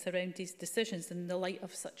guidance around these decisions in the light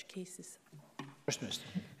of such cases? First Minister.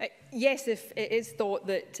 Yes, if it is thought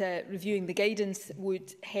that reviewing the guidance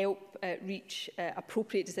would help reach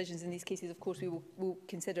appropriate decisions in these cases, of course we will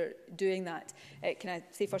consider doing that. Can I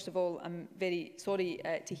say first of all, I'm very sorry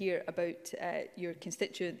to hear about your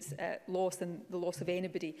constituents' loss and the loss of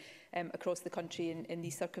anybody across the country in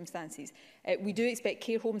these circumstances. We do expect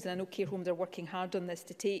care homes, and I know care homes are working hard on this,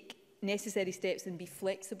 to take necessary steps and be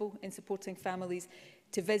flexible in supporting families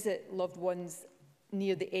to visit loved ones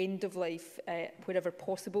near the end of life wherever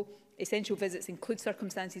possible. Essential visits include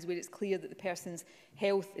circumstances where it's clear that the person's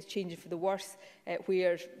health is changing for the worse,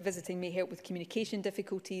 where visiting may help with communication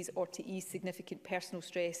difficulties or to ease significant personal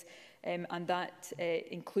stress, and that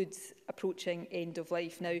includes approaching end of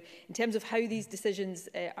life. Now, in terms of how these decisions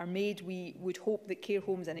are made, we would hope that care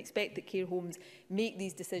homes and expect that care homes make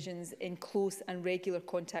these decisions in close and regular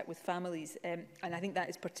contact with families, and I think that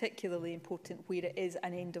is particularly important where it is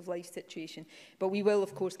an end of life situation. But we will,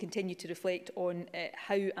 of course, continue to reflect on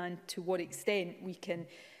how and to what extent we can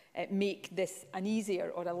make this an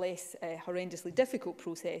easier or a less horrendously difficult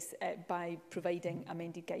process by providing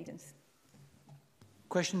amended guidance.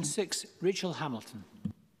 Question 6, Rachel Hamilton.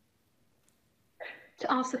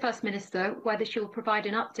 To ask the First Minister whether she will provide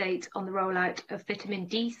an update on the rollout of vitamin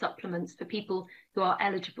D supplements for people who are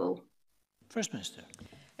eligible. First Minister.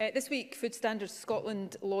 This week, Food Standards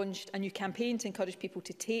Scotland launched a new campaign to encourage people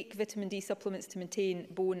to take vitamin D supplements to maintain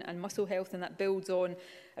bone and muscle health, and that builds on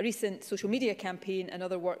a recent social media campaign and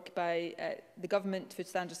other work by the Government, Food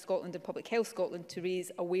Standards Scotland and Public Health Scotland to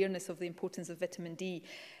raise awareness of the importance of vitamin D.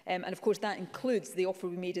 And of course that includes the offer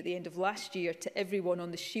we made at the end of last year to everyone on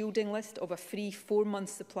the shielding list of a free 4-month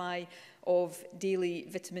supply of daily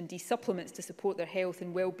vitamin D supplements to support their health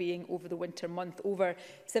and well-being over the winter month. Over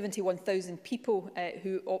 71,000 people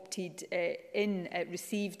who opted in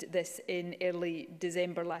received this in early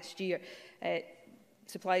December last year.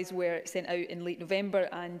 Supplies were sent out in late November,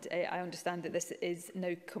 and I understand that this is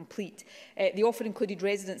now complete. The offer included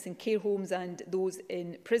residents in care homes and those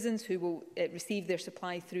in prisons who will receive their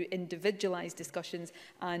supply through individualised discussions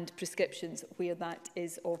and prescriptions where that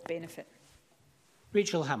is of benefit.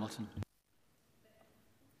 Rachel Hamilton.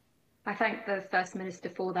 I thank the First Minister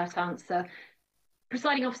for that answer.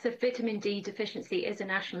 Presiding Officer, vitamin D deficiency is a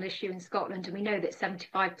national issue in Scotland, and we know that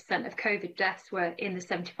 75% of COVID deaths were in the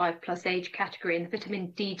 75+ age category, and the vitamin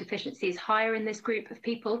D deficiency is higher in this group of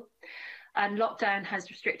people. And lockdown has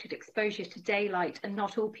restricted exposure to daylight, and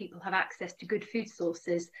not all people have access to good food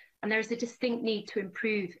sources, and there is a distinct need to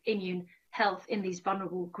improve immune health in these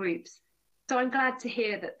vulnerable groups. So I'm glad to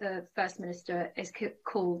hear that the First Minister is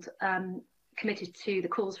committed to the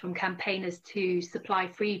calls from campaigners to supply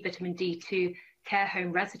free vitamin D to care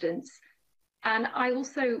home residents. And I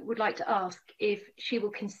also would like to ask if she will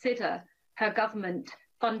consider her government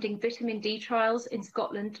funding vitamin D trials in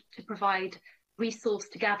Scotland to provide resource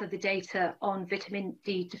to gather the data on vitamin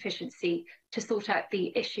D deficiency to sort out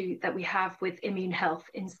the issue that we have with immune health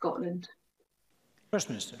in Scotland. First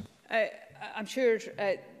Minister. I'm sure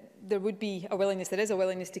there would be a willingness, there is a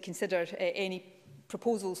willingness to consider any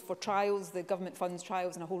proposals for trials. The government funds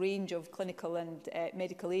trials in a whole range of clinical and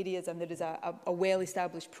medical areas, and there is a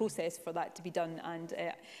well-established process for that to be done. And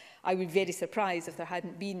I would be very surprised if there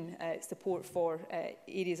hadn't been support for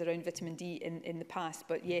areas around vitamin D in the past.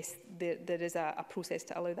 But yes, there is a process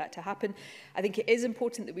to allow that to happen. I think it is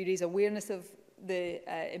important that we raise awareness of the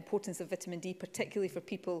importance of vitamin D, particularly for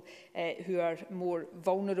people who are more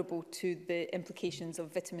vulnerable to the implications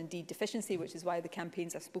of vitamin D deficiency, which is why the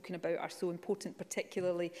campaigns I've spoken about are so important,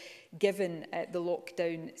 particularly given the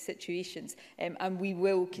lockdown situations. And we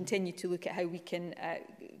will continue to look at how we can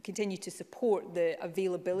continue to support the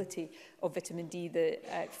availability of vitamin D. The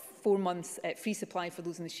 4 months free supply for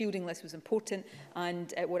those on the shielding list was important,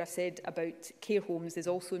 and what I've said about care homes is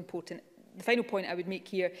also important. The final point I would make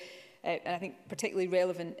here, and I think particularly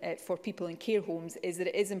relevant for people in care homes, is that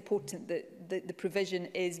it is important that the provision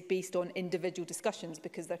is based on individual discussions,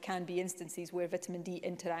 because there can be instances where vitamin D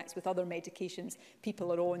interacts with other medications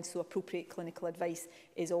people are on, so appropriate clinical advice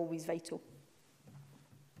is always vital.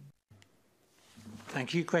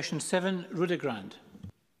 Thank you. Question 7, Rhoda Grant.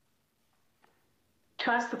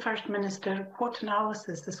 To ask the First Minister what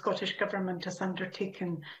analysis the Scottish Government has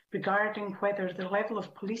undertaken regarding whether the level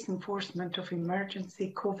of police enforcement of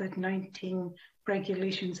emergency COVID-19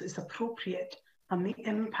 regulations is appropriate and the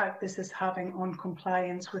impact this is having on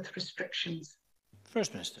compliance with restrictions.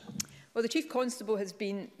 First Minister. Well, the Chief Constable has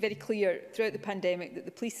been very clear throughout the pandemic that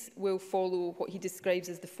the police will follow what he describes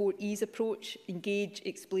as the 4 E's approach: engage,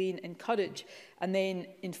 explain, encourage, and then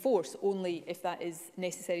enforce only if that is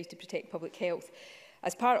necessary to protect public health.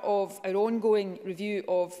 As part of our ongoing review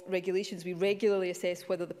of regulations, we regularly assess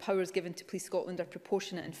whether the powers given to Police Scotland are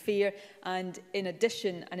proportionate and fair, and in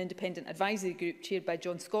addition, an independent advisory group chaired by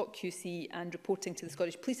John Scott QC and reporting to the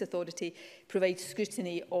Scottish Police Authority provides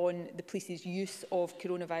scrutiny on the police's use of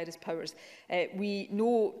coronavirus powers. We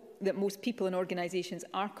know that most people and organisations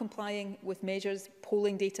are complying with measures.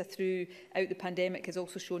 Polling data throughout the pandemic has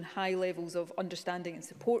also shown high levels of understanding and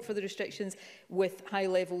support for the restrictions, with high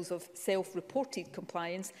levels of self-reported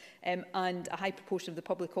compliance, and a high proportion of the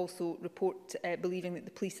public also report believing that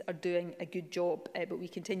the police are doing a good job. But we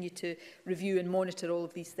continue to review and monitor all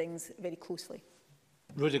of these things very closely.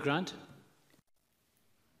 Rhoda Grant.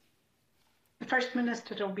 The First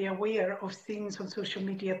Minister will be aware of scenes on social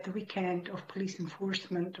media at the weekend of police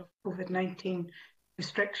enforcement of COVID-19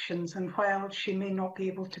 restrictions, and while she may not be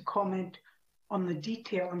able to comment on the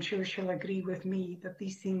detail, I'm sure she'll agree with me that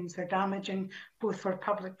these scenes are damaging both for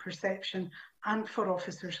public perception and for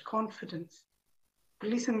officers' confidence.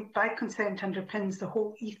 Policing by consent underpins the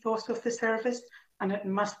whole ethos of the service, and it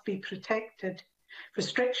must be protected.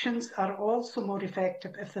 Restrictions are also more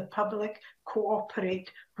effective if the public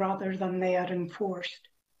cooperate rather than they are enforced.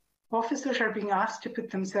 Officers are being asked to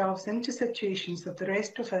put themselves into situations that the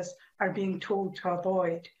rest of us are being told to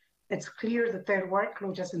avoid. It's clear that their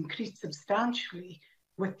workload has increased substantially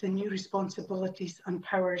with the new responsibilities and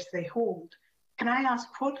powers they hold. Can I ask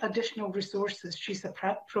what additional resources she's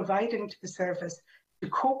providing to the service to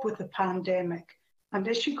cope with the pandemic? And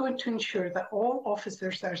is she going to ensure that all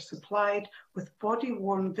officers are supplied with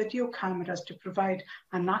body-worn video cameras to provide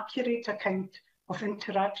an accurate account of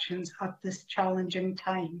interactions at this challenging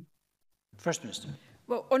time? First Minister.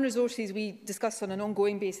 Well, on resources, we discuss on an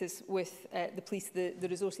ongoing basis with the police the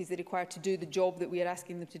resources they require to do the job that we are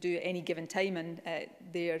asking them to do at any given time, and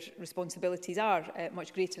their responsibilities are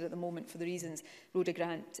much greater at the moment for the reasons Rhoda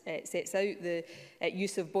Grant sets out. The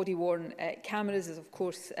use of body-worn cameras is, of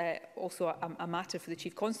course, also a matter for the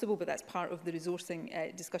Chief Constable, but that's part of the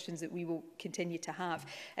resourcing discussions that we will continue to have.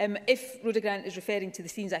 If Rhoda Grant is referring to the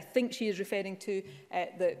scenes I think she is referring to,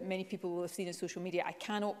 that many people will have seen on social media, I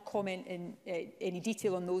cannot comment in any detail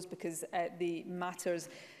on those, because the matters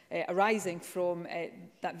arising from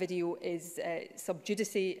that video is sub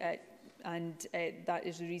judice, and that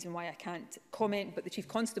is the reason why I can't comment. But the Chief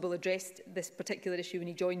Constable addressed this particular issue when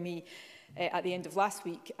he joined me at the end of last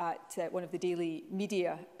week at one of the daily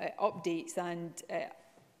media updates, and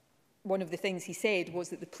one of the things he said was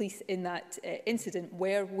that the police in that incident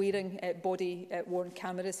were wearing body-worn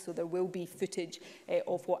cameras, so there will be footage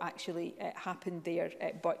of what actually happened there,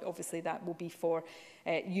 but obviously that will be for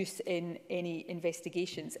use in any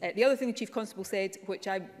investigations. The other thing the Chief Constable said, which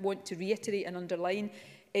I want to reiterate and underline,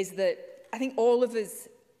 is that I think all of us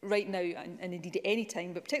right now, and indeed at any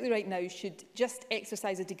time, but particularly right now, should just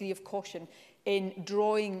exercise a degree of caution in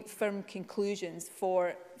drawing firm conclusions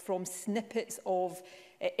from snippets of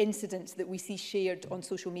incidents that we see shared on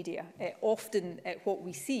social media. Often what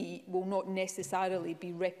we see will not necessarily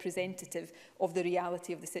be representative of the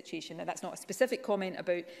reality of the situation. And that's not a specific comment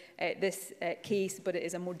about this case, but it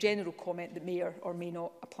is a more general comment that may or may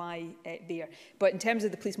not apply there. But in terms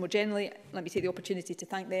of the police more generally, let me take the opportunity to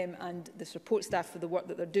thank them and the support staff for the work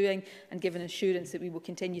that they're doing, and give an assurance that we will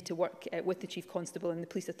continue to work with the Chief Constable and the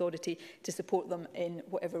Police Authority to support them in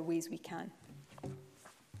whatever ways we can.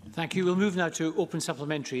 Thank you. We'll move now to open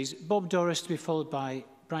supplementaries. Bob Doris to be followed by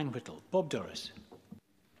Brian Whittle. Bob Doris.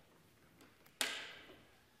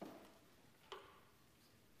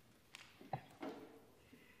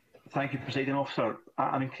 Thank you, Presiding Officer.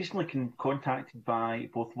 I'm increasingly contacted by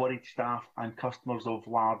both worried staff and customers of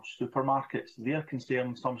large supermarkets. They are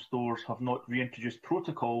concerned some stores have not reintroduced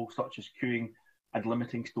protocols such as queuing and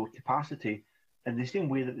limiting store capacity in the same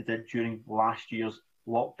way that they did during last year's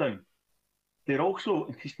lockdown. They're also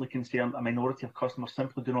increasingly concerned a minority of customers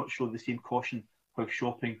simply do not show the same caution while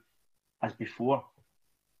shopping as before.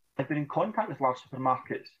 I've been in contact with large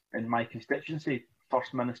supermarkets in my constituency,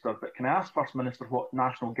 First Minister, but can I ask First Minister what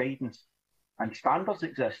national guidance and standards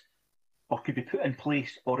exist or could be put in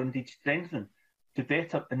place or indeed strengthened to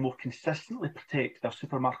better and more consistently protect their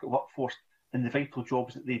supermarket workforce in the vital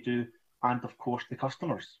jobs that they do and, of course, the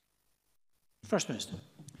customers? First Minister.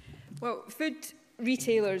 Well, food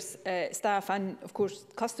retailers, staff and, of course,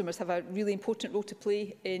 customers have a really important role to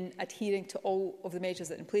play in adhering to all of the measures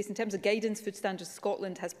that are in place. In terms of guidance, Food Standards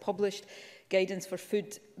Scotland has published guidance for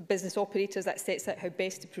food business operators that sets out how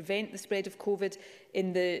best to prevent the spread of COVID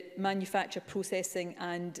in the manufacture, processing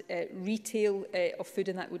and retail of food,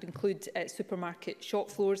 and that would include supermarket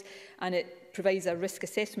shop floors, and it provides a risk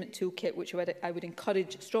assessment toolkit which I would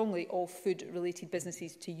encourage strongly all food-related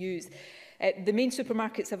businesses to use. The main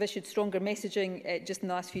supermarkets have issued stronger messaging just in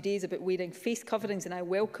the last few days about wearing face coverings, and I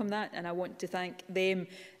welcome that, and I want to thank them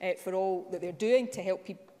for all that they're doing to help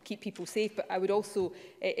keep people safe. But I would also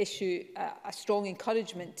issue a strong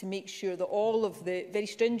encouragement to make sure that all of the very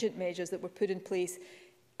stringent measures that were put in place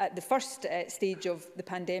at the first stage of the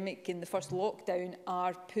pandemic, in the first lockdown,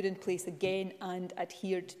 are put in place again and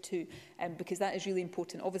adhered to, because that is really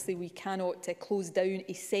important. Obviously, we cannot close down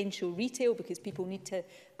essential retail because people need to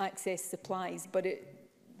access supplies, but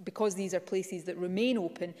because these are places that remain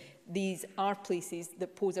open, these are places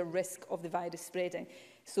that pose a risk of the virus spreading.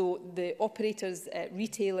 So the operators,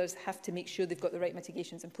 retailers have to make sure they've got the right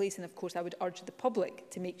mitigations in place. And of course, I would urge the public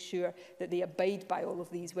to make sure that they abide by all of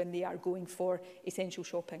these when they are going for essential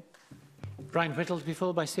shopping. Brian Whittle to be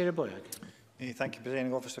followed by Sarah Boyack. Thank you,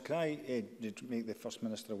 Presiding Officer. Can I make the First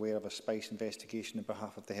Minister aware of a SPICE investigation on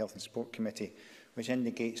behalf of the Health and Sport Committee, which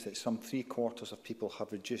indicates that some 3/4 of people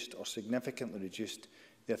have reduced or significantly reduced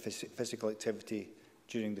their physical activity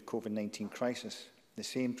during the COVID-19 crisis. The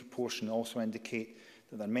same proportion also indicate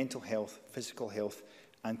that their mental health, physical health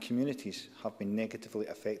and communities have been negatively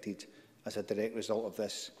affected as a direct result of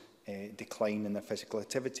this decline in their physical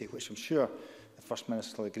activity, which I'm sure the First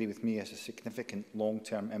Minister will agree with me has a significant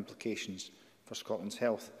long-term implications for Scotland's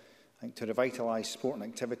health. I think to revitalise sport and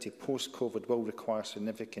activity post-COVID will require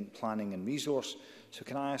significant planning and resource. So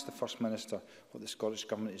can I ask the First Minister what the Scottish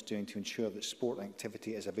Government is doing to ensure that sport and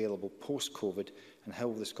activity is available post-COVID, and how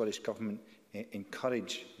will the Scottish Government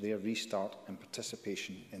encourage their restart and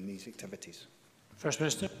participation in these activities? First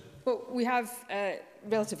Minister. Well, we have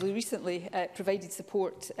relatively recently provided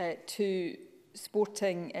support to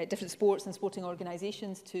different sports and sporting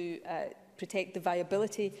organisations to protect the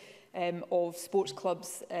viability of sports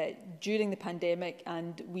clubs during the pandemic,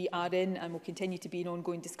 and we are in and will continue to be in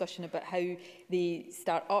ongoing discussion about how they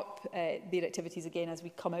start up their activities again as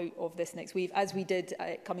we come out of this next wave, as we did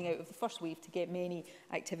coming out of the first wave, to get many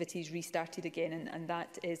activities restarted again, and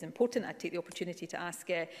that is important. I take the opportunity to ask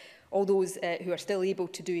all those who are still able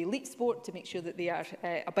to do elite sport to make sure that they are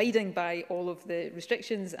abiding by all of the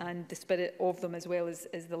restrictions and the spirit of them, as well as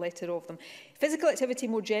the letter of them. Physical activity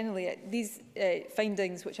more generally, these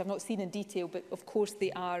findings, which I've not seen in detail, but of course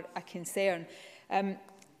they are a concern.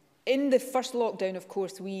 In the first lockdown, of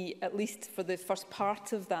course, we, at least for the first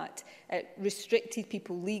part of that, restricted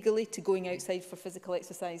people legally to going outside for physical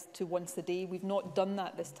exercise to once a day. We've not done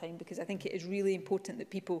that this time because I think it is really important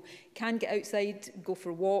that people can get outside, go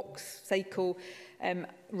for walks, cycle,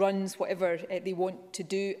 runs, whatever they want to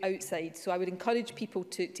do outside. So I would encourage people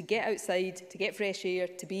to get outside, to get fresh air,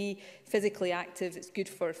 to be physically active. It's good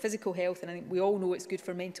for physical health, and I think we all know it's good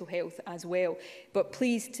for mental health as well. But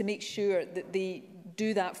please, to make sure that they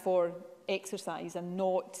do that for exercise and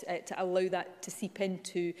not to allow that to seep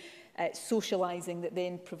into socialising that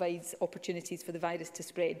then provides opportunities for the virus to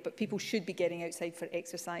spread. But people should be getting outside for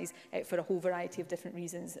exercise for a whole variety of different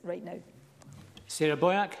reasons right now. Sarah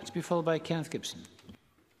Boyack to be followed by Kenneth Gibson.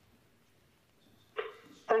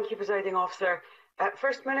 Thank you, Presiding Officer.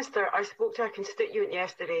 First Minister, I spoke to a constituent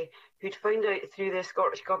yesterday who'd found out through the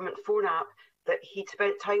Scottish Government phone app that he'd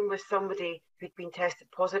spent time with somebody who'd been tested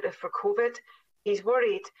positive for COVID. He's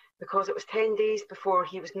worried because it was 10 days before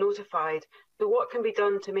he was notified. So what can be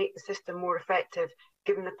done to make the system more effective,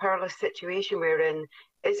 given the perilous situation we're in?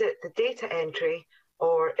 Is it the data entry,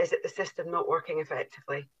 or is it the system not working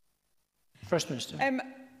effectively? First Minister.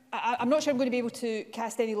 I'm not sure I'm going to be able to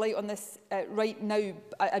cast any light on this right now.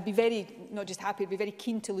 I'd be very, not just happy, I'd be very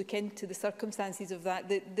keen to look into the circumstances of that.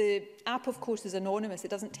 The app, of course, is anonymous.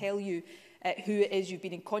 It doesn't tell you who it is you've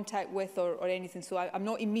been in contact with or anything. So I'm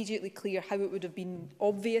not immediately clear how it would have been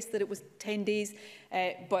obvious that it was 10 days,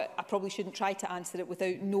 but I probably shouldn't try to answer it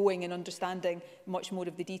without knowing and understanding much more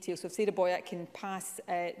of the details. So if Sarah Boyack can pass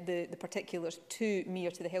the particulars to me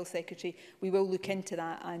or to the Health Secretary, we will look into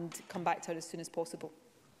that and come back to her as soon as possible.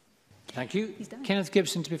 Thank you. Kenneth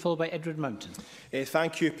Gibson to be followed by Edward Mountain.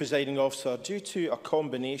 Thank you, Presiding Officer. Due to a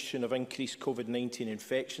combination of increased COVID-19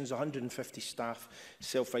 infections, 150 staff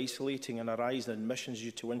self-isolating and a rise in admissions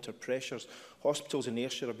due to winter pressures, hospitals in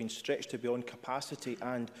Ayrshire have been stretched to beyond capacity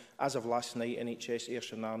and, as of last night, NHS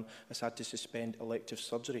Ayrshire Nairn has had to suspend elective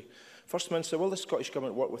surgery. First Minister, will the Scottish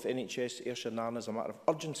Government work with NHS Ayrshire Nairn as a matter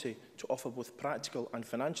of urgency to offer both practical and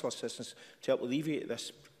financial assistance to help alleviate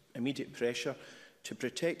this immediate pressure to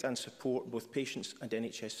protect and support both patients and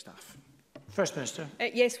NHS staff? First Minister.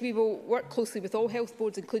 Yes, we will work closely with all health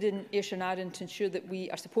boards, including Ayrshire Nairn, to ensure that we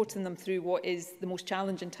are supporting them through what is the most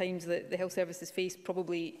challenging times that the health service has faced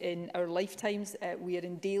probably in our lifetimes. We are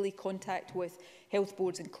in daily contact with health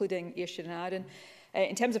boards, including Ayrshire Nairn.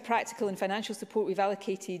 In terms of practical and financial support, we've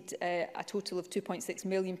allocated a total of £2.6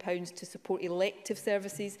 million to support elective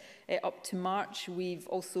services up to March. We've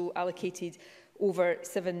also allocated over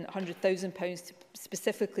 £700,000 to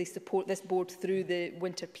specifically support this board through the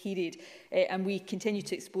winter period. And we continue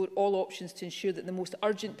to explore all options to ensure that the most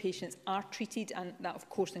urgent patients are treated, and that of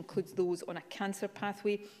course includes those on a cancer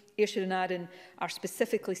pathway. Ayrshire and Nairn are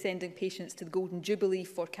specifically sending patients to the Golden Jubilee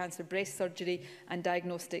for cancer breast surgery and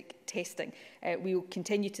diagnostic testing. We will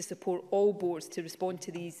continue to support all boards to respond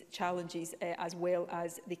to these challenges as well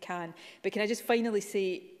as they can. But can I just finally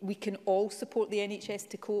say we can all support the NHS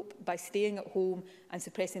to cope by staying at home and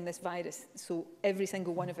suppressing this virus. So every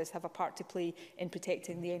single one of us have a part to play in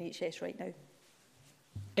protecting the NHS right now.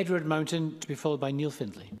 Edward Mountain to be followed by Neil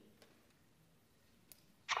Findlay.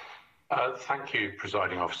 Thank you,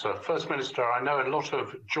 Presiding Officer. First Minister, I know a lot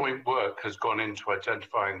of joint work has gone into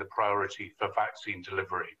identifying the priority for vaccine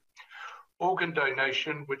delivery. Organ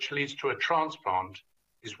donation, which leads to a transplant,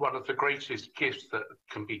 is one of the greatest gifts that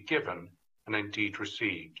can be given and indeed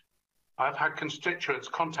received. I've had constituents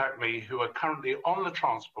contact me who are currently on the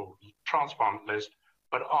transplant list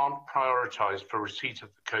but aren't prioritised for receipt of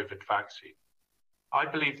the COVID vaccine. I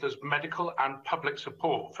believe there's medical and public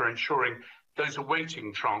support for ensuring those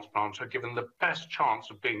awaiting transplant are given the best chance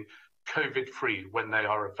of being COVID-free when they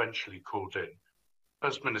are eventually called in.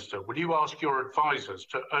 First Minister, will you ask your advisors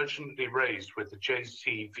to urgently raise with the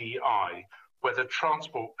JCVI whether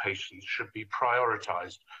transport patients should be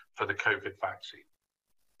prioritised for the COVID vaccine?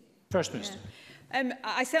 First Minister.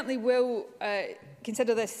 I certainly will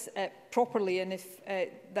consider this properly, and if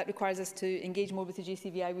that requires us to engage more with the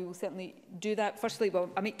JCVI, we will certainly do that. Firstly, well,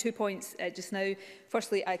 I make 2 points just now.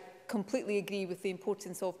 Firstly, I completely agree with the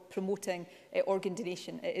importance of promoting organ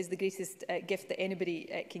donation. It is the greatest gift that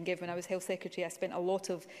anybody can give. When I was Health Secretary, I spent a lot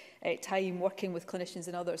of time working with clinicians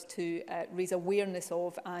and others to raise awareness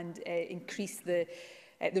of and increase the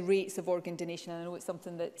rates of organ donation. And I know it's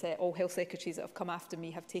something that all health secretaries that have come after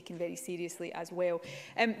me have taken very seriously as well.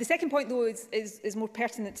 The second point, though, is more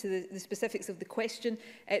pertinent to the specifics of the question.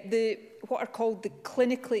 What are called the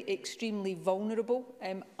clinically extremely vulnerable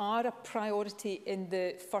are a priority in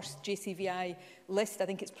the first JCVI list. I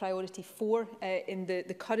think it's priority 4 in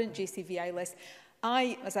the current JCVI list.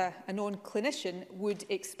 I, as a non-clinician, would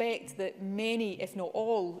expect that many, if not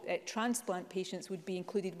all, transplant patients would be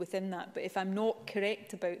included within that. But if I'm not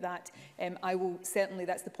correct about that, I will certainly,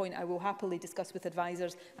 that's the point, I will happily discuss with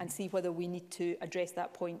advisors and see whether we need to address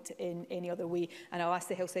that point in any other way. And I'll ask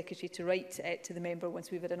the Health Secretary to write to the member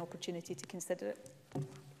once we've had an opportunity to consider it.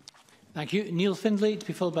 Thank you. Neil Findlay to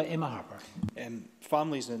be followed by Emma Harper.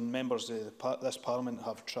 Families and members of this Parliament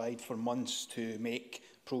have tried for months to make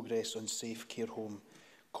progress on safe care home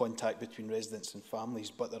contact between residents and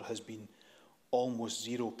families, but there has been almost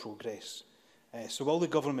zero progress. So will the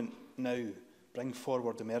Government now bring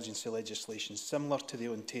forward emergency legislation similar to the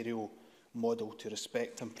Ontario model to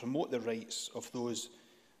respect and promote the rights of those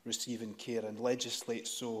receiving care and legislate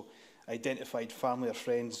so identified family or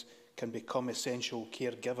friends can become essential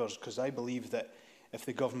caregivers? Because I believe that if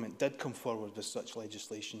the Government did come forward with such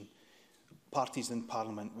legislation, parties in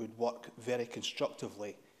Parliament would work very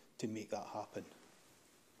constructively to make that happen.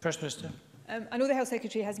 First Minister. I know the Health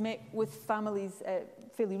Secretary has met with families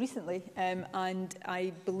fairly recently, and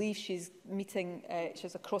I believe she's meeting, she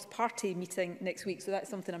has a cross-party meeting next week, so that's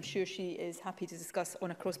something I'm sure she is happy to discuss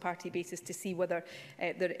on a cross-party basis to see whether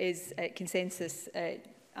there is consensus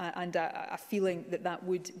and a feeling that that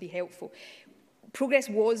would be helpful. Progress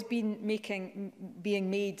was being made in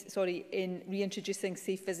reintroducing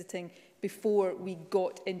safe visiting before we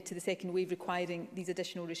got into the second wave requiring these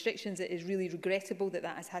additional restrictions. It is really regrettable that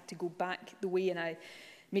that has had to go back the way, and I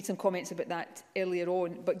made some comments about that earlier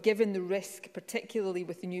on. But given the risk, particularly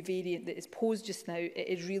with the new variant that is posed just now, it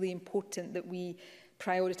is really important that we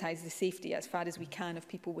prioritise the safety as far as we can of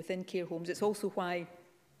people within care homes. It's also why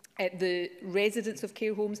the residents of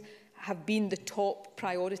care homes have been the top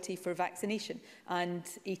priority for vaccination, and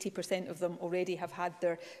 80% of them already have had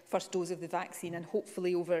their first dose of the vaccine, and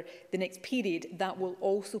hopefully over the next period that will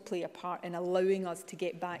also play a part in allowing us to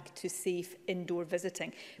get back to safe indoor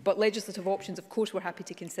visiting. But legislative options, of course, we're happy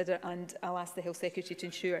to consider, and I'll ask the Health Secretary to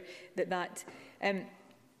ensure that that...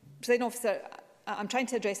 Presiding Officer, I'm trying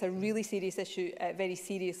to address a really serious issue very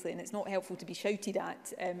seriously, and it's not helpful to be shouted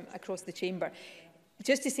at across the chamber.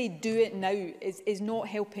 Just to say do it now is not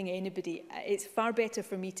helping anybody. It's far better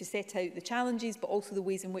for me to set out the challenges, but also the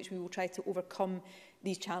ways in which we will try to overcome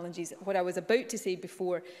these challenges. What I was about to say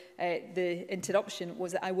before the interruption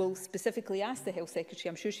was that I will specifically ask the Health Secretary,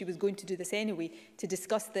 I'm sure she was going to do this anyway, to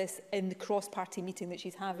discuss this in the cross-party meeting that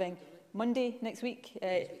she's having Monday next week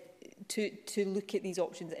to look at these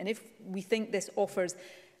options. And if we think this offers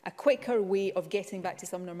a quicker way of getting back to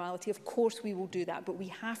some normality, of course we will do that, but we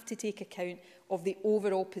have to take account of the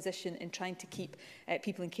overall position in trying to keep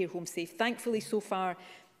people in care homes safe. Thankfully, so far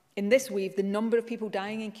in this wave, the number of people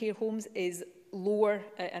dying in care homes is lower,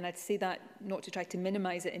 and I'd say that not to try to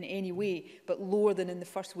minimise it in any way, but lower than in the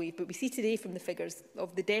first wave. But we see today from the figures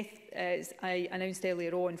of the death, as I announced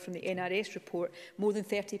earlier on from the NRS report, more than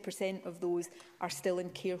 30% of those are still in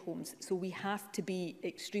care homes. So we have to be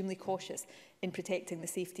extremely cautious in protecting the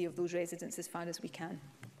safety of those residents as far as we can.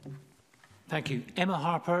 Thank you. Emma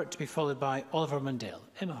Harper, to be followed by Oliver Mundell.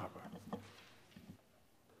 Emma Harper.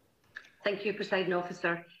 Thank you, Presiding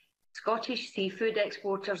Officer. Scottish seafood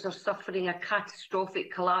exporters are suffering a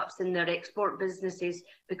catastrophic collapse in their export businesses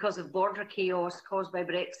because of border chaos caused by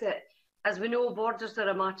Brexit. As we know, borders are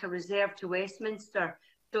a matter reserved to Westminster.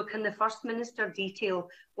 So can the First Minister detail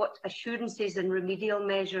what assurances and remedial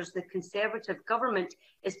measures the Conservative government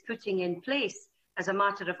is putting in place as a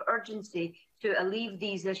matter of urgency to alleviate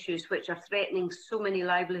these issues which are threatening so many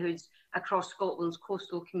livelihoods across Scotland's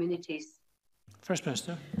coastal communities? First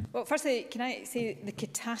Minister. Well, firstly, can I say the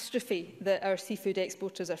catastrophe that our seafood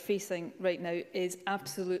exporters are facing right now is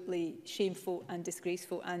absolutely shameful and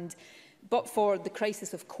disgraceful. And but for the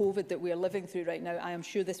crisis of COVID that we are living through right now, I am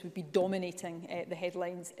sure this would be dominating the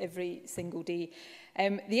headlines every single day.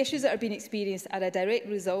 The issues that are being experienced are a direct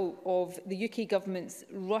result of the UK government's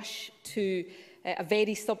rush to a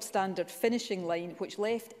very substandard finishing line, which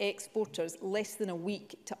left exporters less than a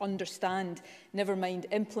week to understand, never mind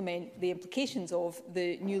implement the implications of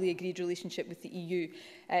the newly agreed relationship with the EU.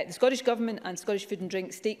 The Scottish Government and Scottish Food and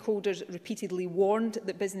Drink stakeholders repeatedly warned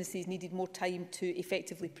that businesses needed more time to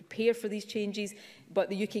effectively prepare for these changes, but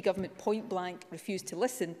the UK Government point blank refused to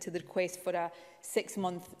listen to the request for a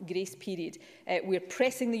 6-month grace period. We are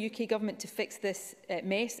pressing the UK Government to fix this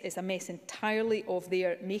mess. It's a mess entirely of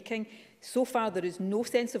their making. So far, there is no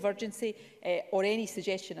sense of urgency or any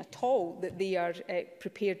suggestion at all that they are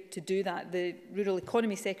prepared to do that. The Rural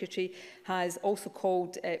Economy Secretary has also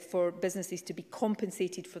called for businesses to be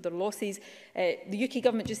compensated for their losses. The UK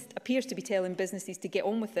Government just appears to be telling businesses to get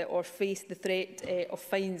on with it or face the threat of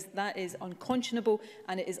fines. That is unconscionable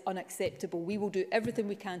and it is unacceptable. We will do everything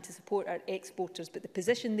we can to support our exporters, but the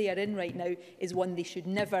position they are in right now is one they should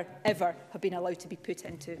never, ever have been allowed to be put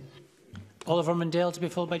into. Oliver Mundell, to be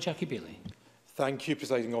followed by Jackie Bailey. Thank you,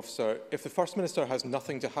 Presiding Officer. If the First Minister has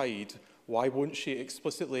nothing to hide, why won't she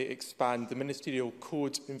explicitly expand the Ministerial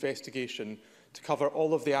Code investigation to cover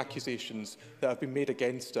all of the accusations that have been made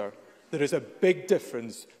against her? There is a big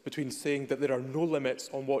difference between saying that there are no limits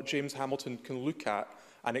on what James Hamilton can look at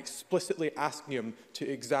and explicitly asking him to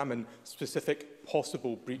examine specific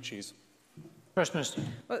possible breaches. First Minister.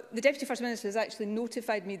 Well, the Deputy First Minister has actually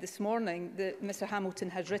notified me this morning that Mr Hamilton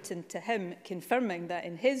has written to him confirming that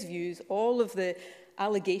in his views all of the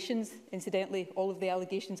allegations, incidentally, all of the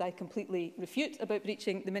allegations I completely refute about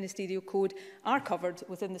breaching the Ministerial Code are covered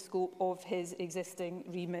within the scope of his existing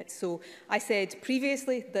remit. So I said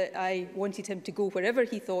previously that I wanted him to go wherever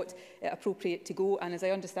he thought it appropriate to go, and as I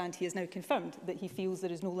understand, he has now confirmed that he feels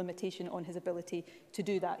there is no limitation on his ability to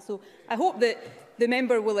do that. So I hope that the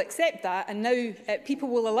member will accept that, and now people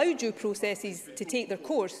will allow due processes to take their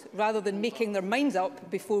course rather than making their minds up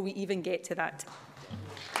before we even get to that.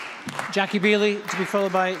 Jackie Bailey, to be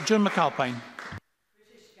followed by Joan McAlpine.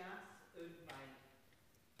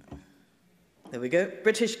 There we go.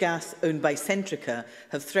 British Gas, owned by Centrica,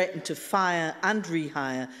 have threatened to fire and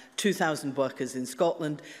rehire 2,000 workers in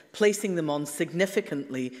Scotland, placing them on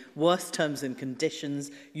significantly worse terms and conditions,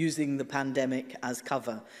 using the pandemic as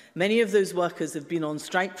cover. Many of those workers have been on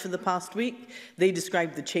strike for the past week. They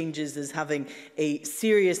described the changes as having a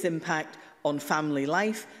serious impact on family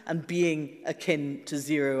life and being akin to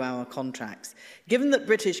zero-hour contracts. Given that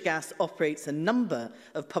British Gas operates a number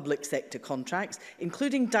of public sector contracts,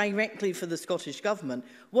 including directly for the Scottish Government,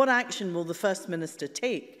 what action will the First Minister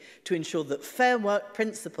take to ensure that fair work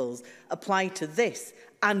principles apply to this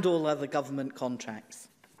and all other government contracts?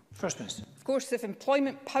 First Minister. Of course, if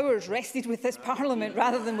employment powers rested with this Parliament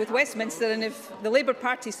rather than with Westminster, and if the Labour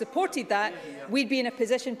Party supported that, we'd be in a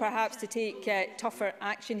position perhaps to take tougher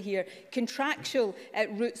action here. Contractual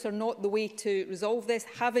routes are not the way to resolve this.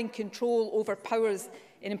 Having control over powers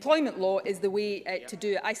in employment law is the way to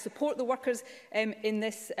do it. I support the workers in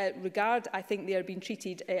this regard. I think they are being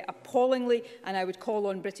treated appallingly, and I would call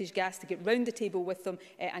on British Gas to get round the table with them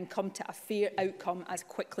and come to a fair outcome as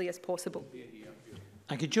quickly as possible.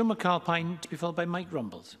 Thank you. Joe McAlpine, to be followed by Mike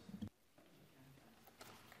Rumbles.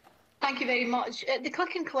 Thank you very much. The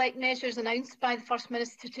click and collect measures announced by the First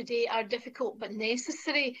Minister today are difficult but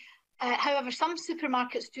necessary. However, some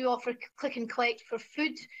supermarkets do offer click and collect for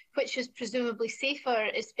food, which is presumably safer,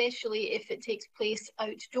 especially if it takes place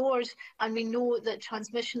outdoors. And we know that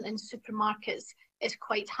transmission in supermarkets is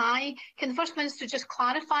quite high. Can the First Minister just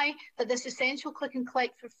clarify that this essential click and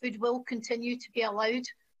collect for food will continue to be allowed?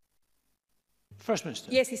 First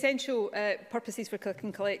Minister. Yes, essential purposes for click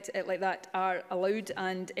and collect like that are allowed,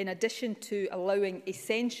 and in addition to allowing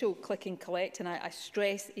essential click and collect, and I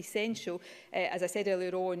stress essential, as I said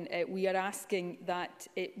earlier on, we are asking that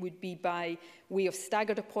it would be by way of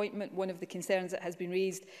staggered appointment. One of the concerns that has been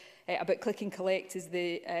raised about click and collect is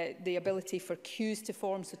the ability for queues to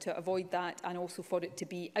form, so to avoid that, and also for it to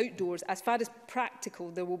be outdoors. As far as practical,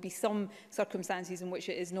 there will be some circumstances in which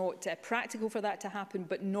it is not practical for that to happen,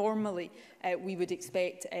 but normally we would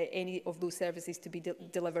expect any of those services to be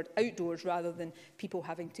delivered outdoors rather than people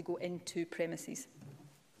having to go into premises.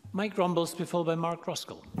 Mike Rumbles, to be followed by Mark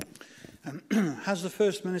Ruskell. Has the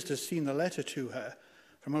First Minister seen the letter to her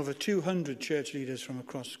from over 200 church leaders from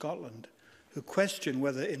across Scotland who question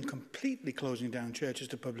whether, in completely closing down churches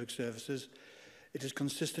to public services, it is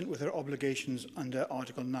consistent with her obligations under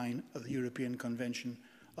Article 9 of the European Convention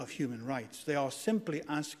of Human Rights? They are simply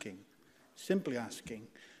asking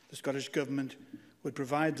the Scottish Government would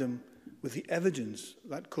provide them with the evidence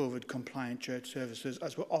that COVID-compliant church services,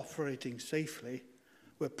 as we're operating safely,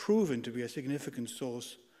 were proven to be a significant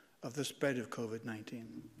source of the spread of COVID-19.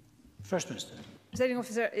 First Minister. Presiding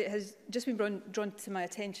Officer, it has just been drawn to my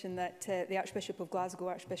attention that the Archbishop of Glasgow,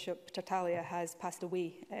 Archbishop Tartaglia, has passed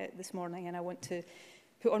away this morning, and I want to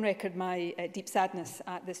put on record my deep sadness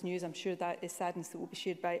at this news. I'm sure that is sadness that will be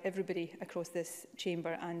shared by everybody across this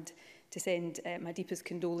chamber, and to send my deepest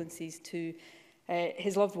condolences to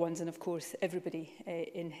his loved ones and, of course, everybody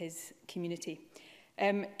in his community.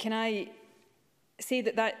 Can I say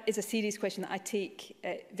that that is a serious question that I take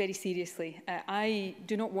very seriously. I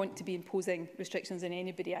do not want to be imposing restrictions on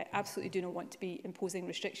anybody. I absolutely do not want to be imposing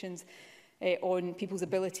restrictions on people's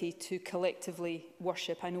ability to collectively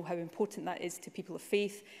worship. I know how important that is to people of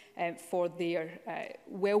faith, for their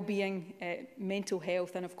well-being, mental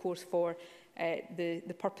health, and of course for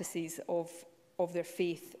the purposes of their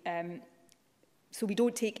faith. So we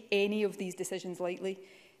don't take any of these decisions lightly.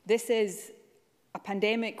 This is a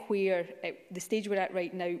pandemic where, at the stage we're at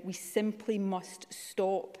right now, we simply must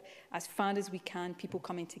stop as far as we can people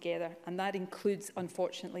coming together, and that includes,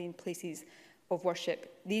 unfortunately, in places of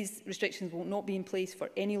worship. These restrictions will not be in place for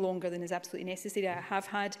any longer than is absolutely necessary. I have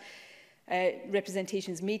had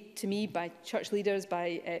representations made to me by church leaders,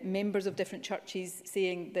 by members of different churches,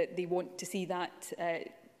 saying that they want to see that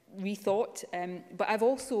rethought. But I've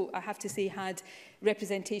also, I have to say, had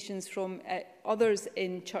representations from others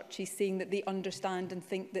in churches saying that they understand and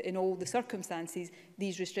think that in all the circumstances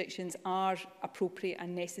these restrictions are appropriate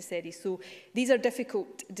and necessary. So these are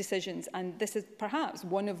difficult decisions, and this is perhaps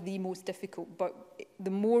one of the most difficult, but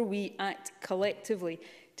the more we act collectively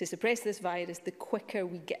to suppress this virus, the quicker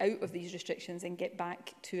we get out of these restrictions and get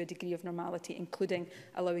back to a degree of normality, including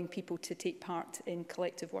allowing people to take part in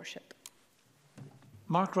collective worship.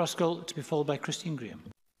 Mark Ruskell, to be followed by Christine Graham.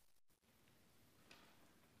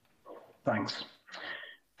 Thanks.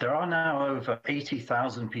 There are now over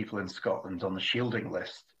 80,000 people in Scotland on the shielding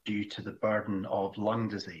list due to the burden of lung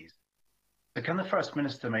disease. So can the First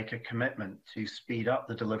Minister make a commitment to speed up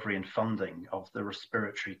the delivery and funding of the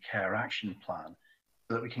Respiratory Care Action Plan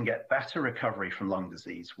so that we can get better recovery from lung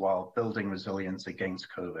disease while building resilience against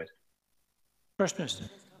COVID? First Minister.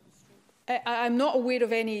 I'm not aware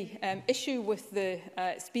of any issue with the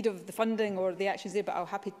speed of the funding or the actions there, but I'm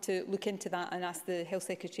happy to look into that and ask the Health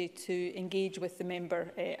Secretary to engage with the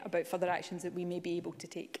member about further actions that we may be able to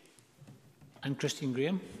take. And Christine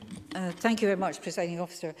Graham. Thank you very much, Presiding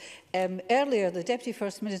Officer. Earlier, the Deputy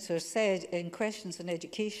First Minister said in questions on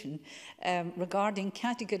education regarding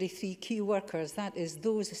Category 3 key workers, that is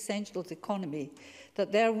those essential to the economy,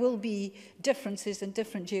 that there will be differences in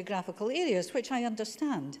different geographical areas, which I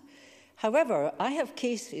understand. However, I have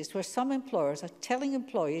cases where some employers are telling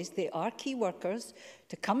employees they are key workers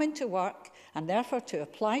to come into work and therefore to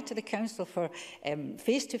apply to the council for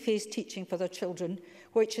face-to-face teaching for their children,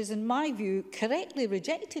 which is, in my view, correctly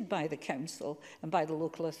rejected by the council and by the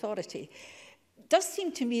local authority. It does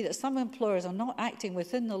seem to me that some employers are not acting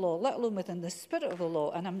within the law, let alone within the spirit of the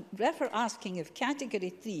law, and I'm therefore asking if Category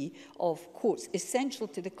 3 of, quotes, essential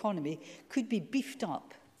to the economy could be beefed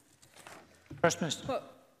up. First Minister. Well,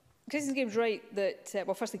 Christine Graham's right that,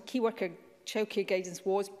 well, firstly, key worker childcare guidance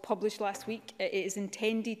was published last week. It is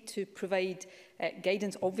intended to provide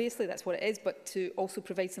guidance, obviously, that's what it is, but to also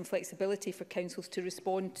provide some flexibility for councils to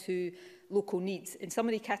respond to local needs. In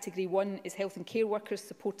summary, Category 1 is health and care workers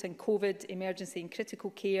supporting COVID, emergency and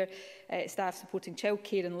critical care, staff supporting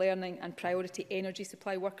childcare and learning, and priority energy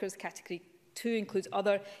supply workers. Category 2 includes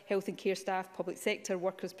other health and care staff, public sector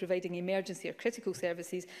workers providing emergency or critical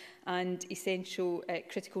services, and essential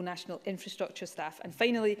critical national infrastructure staff. And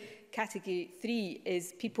finally, Category 3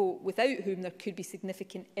 is people without whom there could be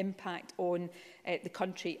significant impact on the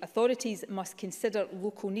country. Authorities must consider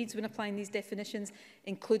local needs when applying these definitions,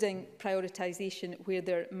 including prioritisation where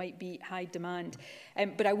there might be high demand.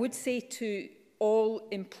 But I would say to all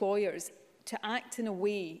employers to act in a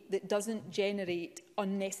way that doesn't generate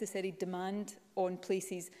unnecessary demand on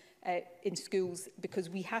places in schools, because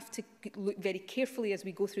we have to look very carefully as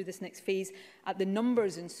we go through this next phase at the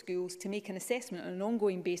numbers in schools to make an assessment on an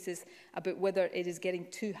ongoing basis about whether it is getting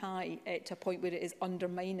too high to a point where it is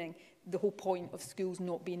undermining the whole point of schools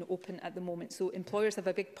not being open at the moment. So employers have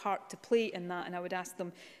a big part to play in that, and I would ask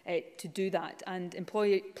them to do that. And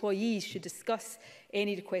employees should discuss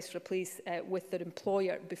any request for a place with their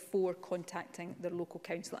employer before contacting their local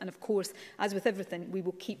council. And of course, as with everything, we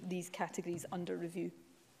will keep these categories under review.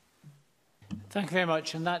 Thank you very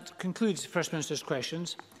much. And that concludes the First Minister's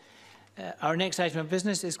questions. Our next item of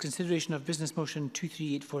business is consideration of Business Motion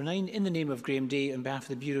 23849 in the name of Graham Day on behalf of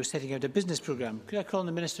the Bureau setting out a business programme. Could I call on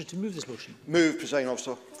the Minister to move this motion? Move, Presiding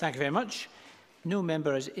Officer. Thank you very much. No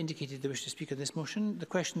member has indicated they wish to speak on this motion. The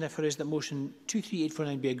question therefore is that motion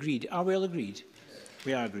 23849 be agreed. Are we all agreed?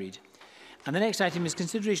 We are agreed. And the next item is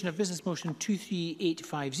consideration of Business Motion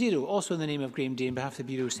 23850, also in the name of Graham Day on behalf of the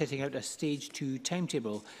Bureau setting out a Stage 2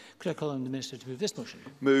 timetable. Could I call on the Minister to move this motion?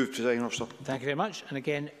 Move, Presiding Officer. Thank you very much. And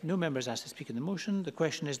again, no members asked to speak on the motion. The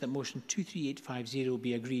question is that motion 23850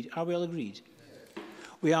 be agreed. Are we all agreed?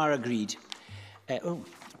 We are agreed.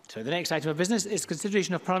 The next item of business is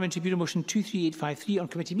consideration of Parliamentary Bureau Motion 23853 on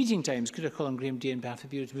committee meeting times. Could I call on Graham Day on behalf of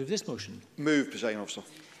the Bureau to move this motion? Move, Presiding Officer.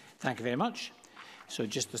 Thank you very much. So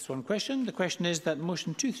just this one question. The question is that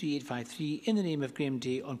motion 23853 in the name of Graham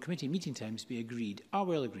Day on committee meeting times be agreed. Are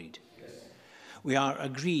we all agreed? Yes. We are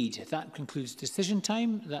agreed. That concludes decision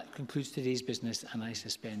time. That concludes today's business, and I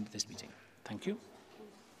suspend this meeting. Thank you.